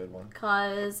 That's a good one.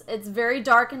 Because it's very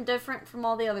dark and different from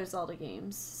all the other Zelda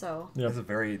games. So Yep.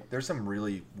 There's some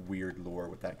really weird lore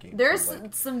with that game. there's too,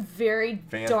 like some very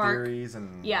fan dark theories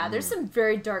and yeah, there's some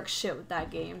very dark shit with that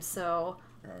game. So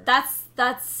Right.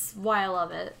 that's why I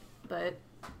love it. But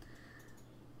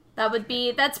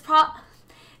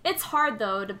it's hard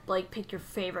though to like pick your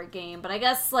favorite game, but I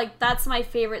guess like that's my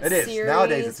favorite It is. series.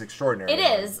 Nowadays it's extraordinary. It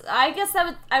is. I guess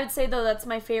I would say though that's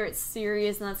my favorite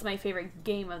series and that's my favorite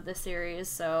game of the series.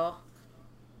 So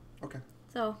Okay.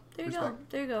 there you go. Respect.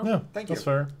 There you go. Yeah, Thank that's you.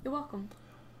 fair. You're welcome.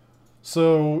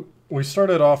 So we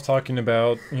started off talking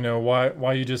about,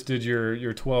 why you just did your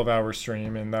 12-hour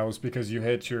stream, and that was because you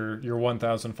hit your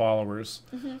 1,000 followers.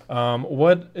 Mm-hmm.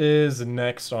 What is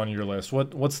next on your list?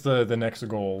 What's the next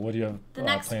goal? What do you have The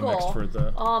next planned goal. next for the?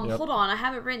 Yep. Hold on, I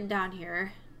have it written down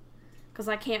here because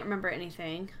I can't remember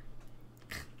anything.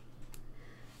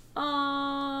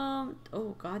 Oh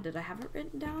God, did I have it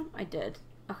written down? I did.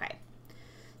 Okay.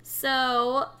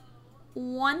 So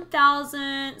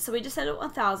 1,000. So we just hit it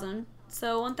 1,000.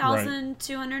 So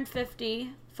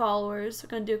 1,250 followers. We're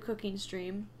gonna do a cooking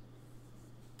stream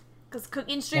because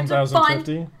cooking streams are fun.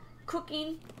 1,050.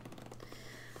 Cooking.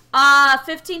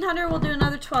 1,500. We'll do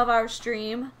another 12-hour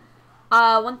stream.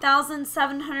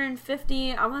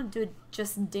 1,750. I want to do a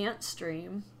Just Dance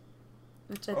stream,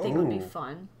 which I think would be Ooh.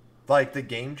 fun. Like the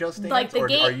game Just Dance? Like the or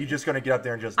game- are you just going to get up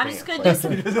there and just I'm dance? just gonna Like, do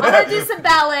some. I'm gonna do some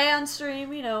ballet on stream.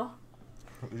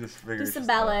 just figure Do it's some just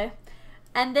ballet.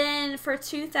 And then for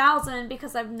 2,000,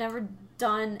 because I've never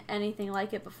done anything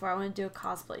like it before, I want to do a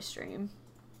cosplay stream.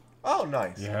 Oh,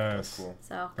 nice. Yes. That's cool.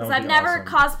 So, That because would I've be never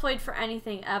awesome. cosplayed for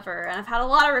anything ever, and I've had a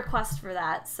lot of requests for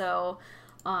that. So,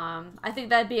 I think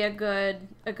that'd be a good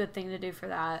thing to do for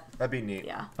that. That'd be neat.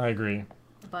 Yeah, I agree.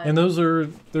 but And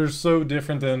they're so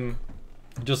different than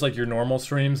just like your normal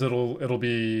streams. It'll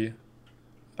be,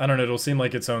 I don't know, it'll seem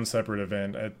like its own separate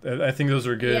event. I think those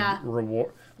are good Yeah.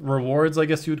 rewards, I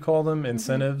guess you would call them,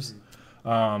 incentives.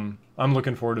 I'm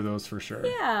looking forward to those for sure.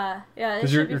 yeah. it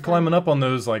Because should be you're fun. climbing up on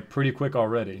those like pretty quick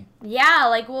already. Yeah,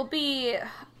 like we'll be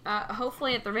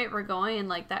hopefully at the rate we're going,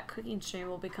 like that cooking stream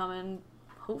will be coming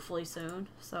hopefully soon.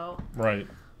 So Right.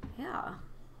 yeah,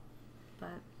 but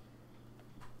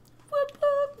whoop,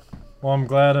 whoop. Well, I'm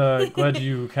glad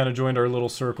you kind of joined our little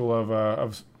circle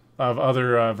of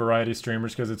other variety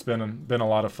streamers, because it's been a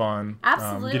lot of fun.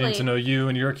 Absolutely. Getting to know you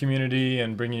and your community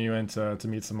and bringing you in to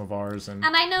meet some of ours. And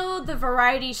And I know the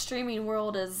variety streaming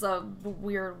world is a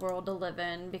weird world to live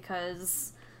in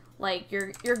because, like,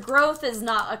 your growth is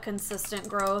not a consistent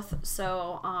growth.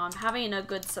 So having a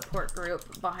good support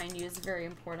group behind you is very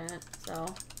important.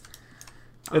 So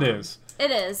it is.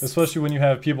 it is. Especially when you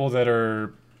have people that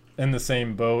are in the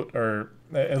same boat, or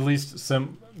at least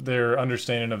they're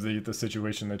understanding of the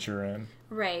situation that you're in.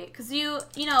 Right, because you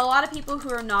know, a lot of people who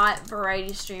are not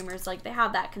variety streamers, like, they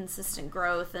have that consistent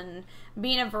growth, and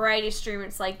being a variety streamer,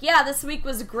 it's like, yeah, this week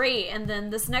was great, and then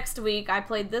this next week I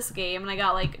played this game, and I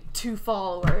got, like, 2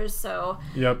 followers, so,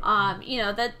 Yep.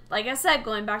 that, like I said,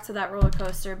 going back to that roller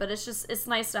coaster, but it's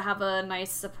nice to have a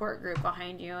nice support group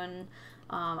behind you, and,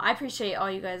 I appreciate all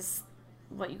you guys,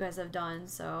 what you guys have done,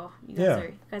 so, you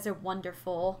guys are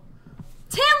wonderful.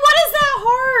 Tim, what is that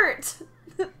heart?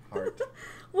 Heart.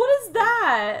 What is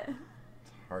that?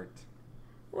 Heart.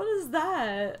 What is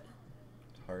that?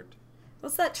 Heart.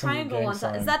 What's that Some triangle gang on top?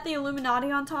 sign. Is that the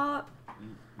Illuminati on top?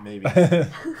 Maybe.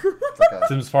 It's like a,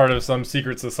 Tim's part of some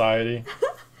secret society.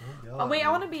 Oh, wait, I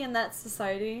want to be in that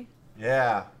society.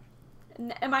 Yeah.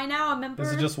 Am I now a member?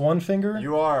 Is it just one finger?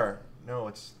 You are. No,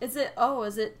 it's. Is it? Oh,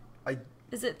 is it? I.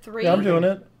 Is it 3? Yeah, I'm doing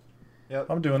it. Yep.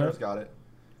 I'm doing Trevor's it. got it.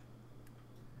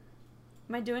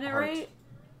 Am I doing it Heart. right?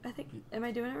 I think. Am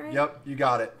I doing it right? Yep, you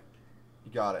got it.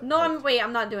 You got it. No, Heart. Wait,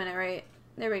 I'm not doing it right.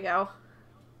 There we go.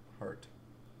 Heart.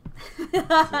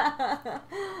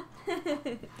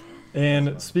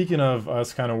 And speaking of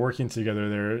us kind of working together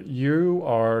there, you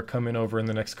are coming over in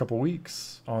the next couple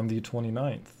weeks on the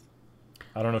 29th.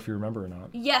 I don't know if you remember or not.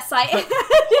 Yes, I.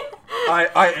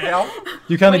 I am.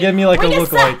 You kind of gave me like a wait look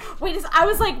sec. like, Wait, I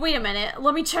was like, wait a minute.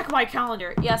 Let me check my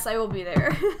calendar. Yes, I will be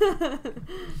there.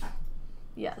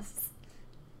 Yes.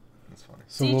 That's funny.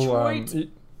 so Detroit.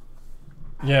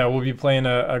 we'll be playing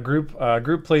a group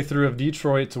playthrough of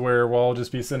Detroit, to where we'll all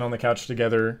just be sitting on the couch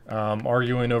together,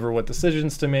 arguing over what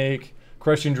decisions to make,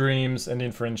 crushing dreams,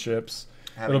 ending friendships.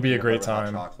 Having It'll be a peanut great butter hot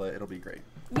time. chocolate. It'll be great.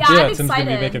 Yeah, Yeah, I'm Tim's excited.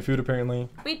 gonna be making food apparently.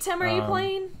 Wait, Tim, are you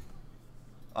playing?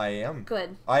 I am.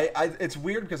 Good. I it's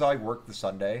weird because I work the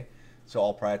Sunday, so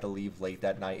I'll probably have to leave late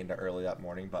that night into early that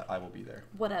morning, but I will be there.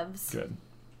 Whatevs. Good.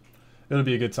 It'll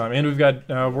be a good time, and we've got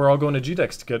we're all going to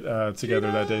GDEX to get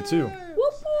together that day too. Whoop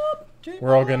whoop.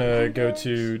 we're all gonna go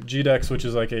to GDEX, which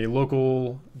is like a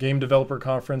local game developer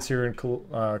conference here in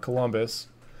Columbus,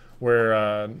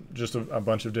 where just a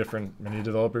bunch of different mini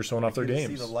developers showing off their games.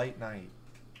 See the Light Night.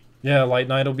 Yeah, Light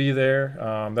Night will be there.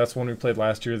 That's one we played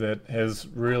last year that has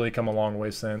really come a long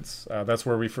way since. That's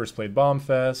where we first played Bomb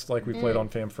Fest, like we played on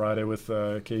Fam Friday with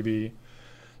KB.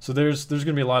 So there's going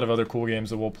to be a lot of other cool games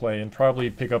that we'll play and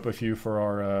probably pick up a few for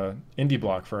our indie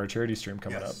block for our charity stream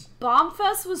coming up.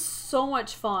 Bombfest was so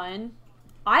much fun.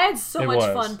 I had so much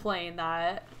fun playing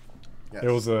that. Yes. It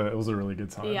was a really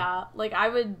good time. Yeah, like I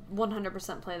would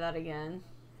 100% play that again.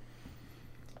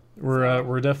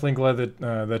 We're definitely glad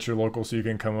that you're local, so you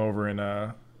can come over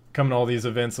and come to all these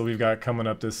events that we've got coming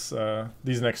up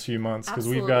these next few months, because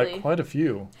we've got quite a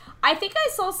few. I think I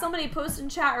saw somebody post in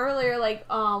chat earlier, like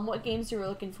what games you were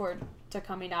looking forward to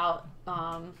coming out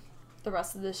the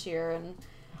rest of this year, and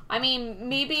I mean,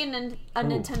 me being a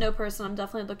Nintendo person, I'm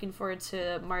definitely looking forward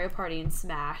to Mario Party and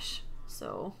Smash.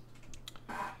 So.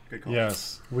 Good call.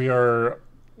 Yes, we are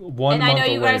 1 month away. And I know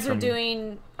you guys are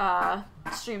doing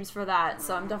streams for that,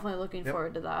 so I'm definitely looking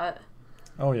forward to that.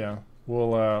 Oh yeah.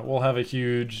 We'll have a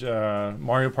huge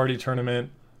Mario Party tournament,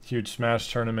 huge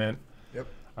Smash tournament. Yep.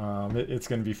 It's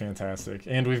going to be fantastic,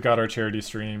 and we've got our charity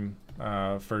stream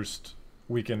first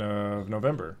weekend of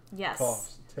November. Yes. Oh,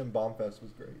 Tim Bombfest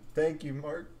was great. Thank you,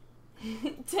 Mark.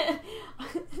 Tim.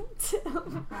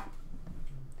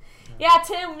 Yeah,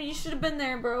 Tim, you should have been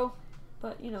there, bro.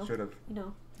 But should have.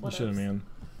 You should have, man.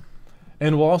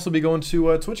 And we'll also be going to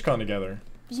TwitchCon together.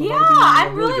 So yeah,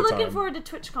 I'm really looking forward to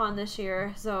TwitchCon this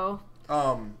year. So.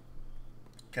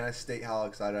 Can I state how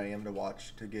excited I am to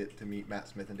get to meet Matt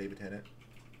Smith and David Tennant?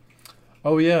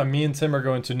 Oh yeah, me and Tim are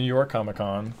going to New York Comic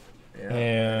Con. Yeah,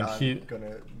 and I'm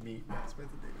gonna meet Matt Smith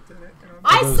and David Tennant.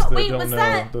 Wait, was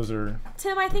that? Those are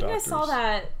Tim, I think I saw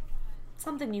that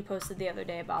something you posted the other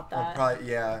day about that. Oh, probably,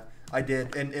 yeah, I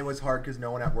did, and it was hard because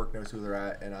no one at work knows who they're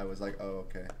at, and I was like, oh,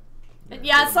 okay.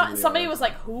 Yeah, somebody was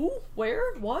like, who, where,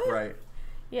 what? Right.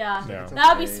 Yeah, yeah.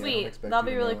 That'd be sweet. That'd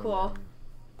be really cool.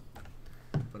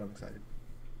 But I'm excited.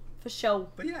 For sure.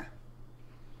 But yeah.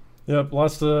 Yep,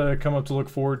 lots to come up to look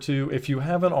forward to. If you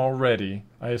haven't already,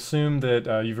 I assume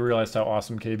that you've realized how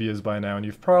awesome KB is by now, and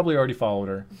you've probably already followed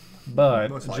her. But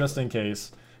just in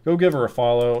case, go give her a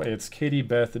follow. It's Katie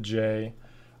Beth J.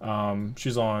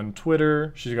 She's on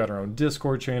Twitter. She's got her own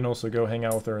Discord channel, so go hang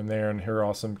out with her in there and her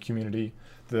awesome community.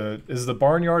 Is the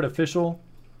Barnyard official?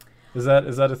 Is that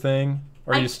a thing?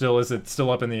 Or is it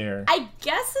still up in the air? I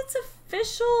guess it's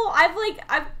official. I've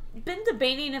been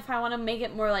debating if I want to make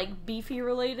it more like beefy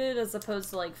related as opposed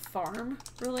to like farm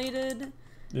related.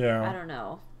 Yeah. I don't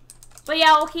know. But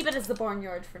yeah, we'll keep it as the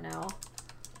Barnyard for now.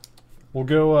 Well,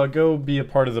 go be a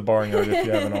part of the Barnyard if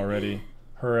you haven't already.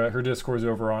 Her Discord's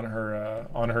over on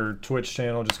her Twitch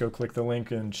channel. Just go click the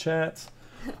link in chat.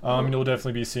 You'll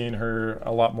definitely be seeing her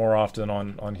a lot more often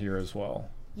on here as well.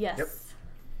 Yes. Yep.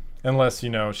 Unless,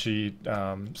 she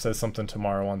says something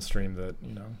tomorrow on stream that,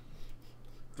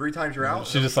 3 times you're out.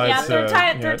 She decides third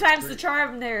time's the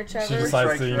charm there, Trevor. She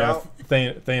decides to,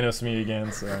 Thanos me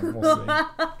again, so we'll see.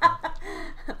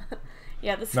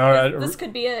 Yeah, this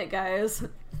could be it, guys.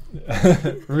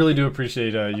 Really do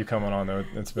appreciate you coming on, though.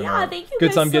 It's been a thank you good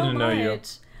guys time so getting to know much. you.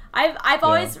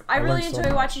 I really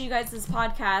enjoy watching you guys'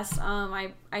 podcast.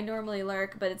 I normally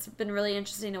lurk, but it's been really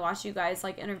interesting to watch you guys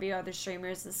like interview other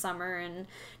streamers this summer and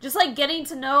just like getting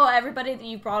to know everybody that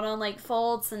you brought on, like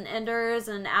Fultz and Enders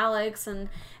and Alex and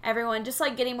everyone, just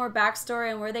like getting more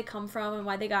backstory and where they come from and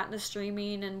why they got into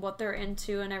streaming and what they're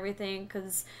into and everything.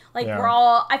 Because I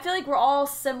feel like we're all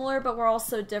similar, but we're all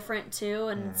so different too.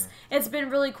 And it's been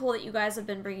really cool that you guys have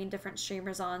been bringing different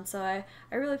streamers on. So I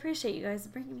really appreciate you guys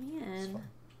bringing me in.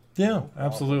 Yeah,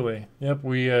 absolutely. Yep,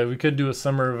 we could do a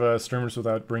summer of streamers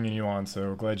without bringing you on,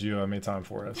 so glad you made time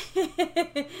for us.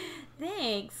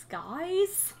 Thanks,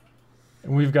 guys.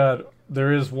 And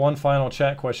there is one final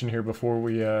chat question here before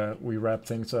we wrap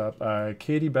things up.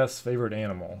 Katie Beth's favorite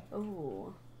animal.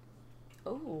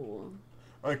 Oh.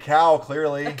 A cow,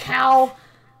 clearly. A cow.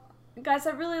 Guys,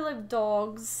 I really like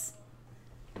dogs.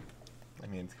 I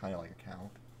mean, it's kind of like a cow.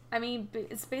 I mean,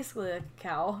 it's basically like a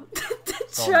cow.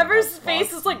 Trevor's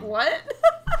face is like, what?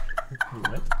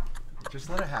 What? Just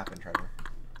let it happen, Trevor.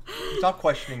 Stop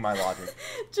questioning my logic.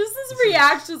 Just his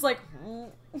reaction is like...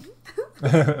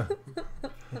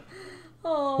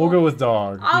 Oh. We'll go with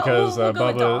dog, because we'll go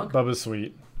with dog. Bubba's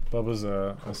sweet. Bubba's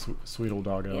a sweet old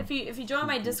doggo. If you join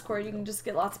my Discord, you can just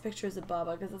get lots of pictures of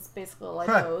Bubba, because it's basically a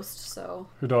life post, so...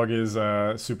 Her dog is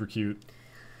super cute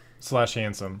 /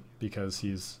 handsome, because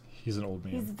he's an old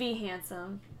man. He's V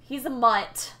handsome. He's a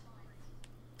mutt.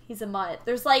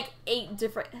 There's like 8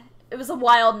 different... it was a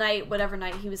wild night, whatever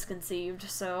night he was conceived.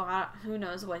 So who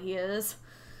knows what he is,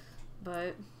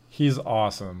 but he's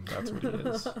awesome. That's what he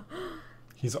is.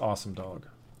 He's an awesome dog.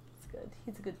 It's good.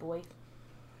 He's a good boy.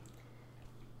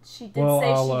 She did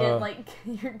say she didn't like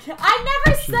your cat. I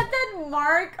never said that,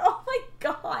 Mark. Oh my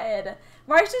god.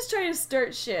 Mark's just trying to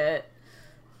start shit.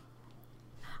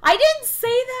 I didn't say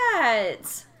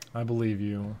that. I believe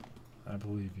you. I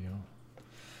believe you.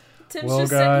 Tim's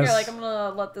just sitting here like, I'm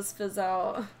gonna let this fizz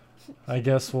out. I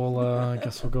guess we'll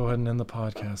go ahead and end the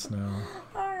podcast now.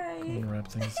 Alright. And wrap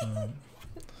things up.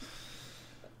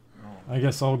 I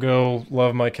guess I'll go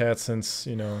love my cat since,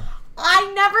 you know.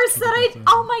 I never said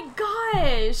oh my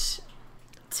gosh.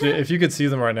 Tim, if you could see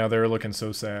them right now, they're looking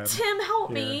so sad. Tim,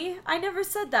 help me. I never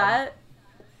said that.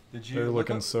 Did you? They're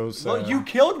looking so sad. Well, you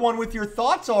killed one with your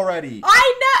thoughts already.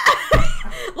 I know.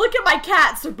 Look at my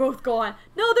cats. They're both gone.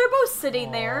 No, they're both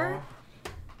sitting there.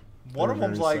 One They're of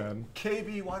them's very like, sad.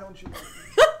 KB, why don't you?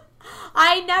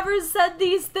 I never said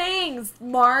these things,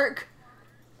 Mark.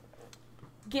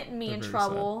 Getting me They're in very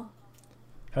trouble.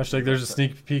 Hashtag there's a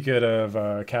sneak peek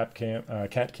of cat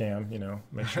cam, you know.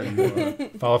 Make sure you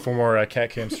follow for more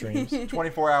cat cam streams.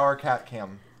 24-hour cat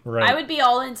cam. Right. I would be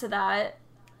all into that.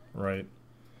 Right.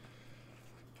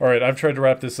 All right, I've tried to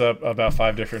wrap this up about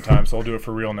 5 different times, so I'll do it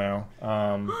for real now.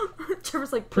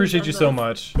 Trevor's like, Appreciate you so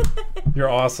much.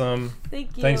 You're awesome.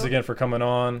 Thank you. Thanks again for coming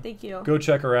on. Thank you. Go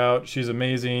check her out. She's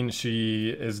amazing. She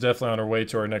is definitely on her way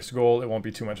to our next goal. It won't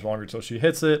be too much longer until she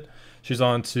hits it. She's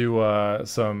on to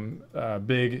some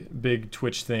big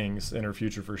Twitch things in her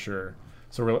future for sure.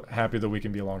 So we're happy that we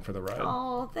can be along for the ride.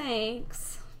 Oh,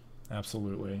 thanks.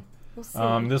 Absolutely. We'll see.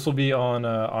 This will be on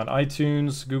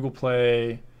iTunes, Google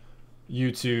Play,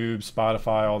 YouTube,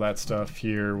 Spotify, all that stuff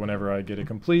here whenever I get it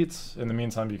complete. In the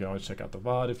meantime, you can always check out the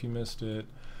VOD if you missed it.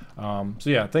 So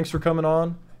yeah, thanks for coming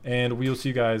on, and we will see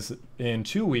you guys in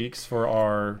 2 weeks for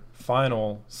our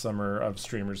final Summer of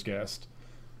Streamers guest.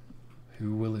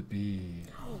 Who will it be?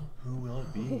 Who will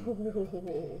it be?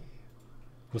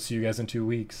 We'll see you guys in 2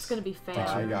 weeks. It's gonna be fan. Bye,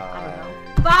 I guys.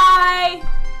 don't know. Bye.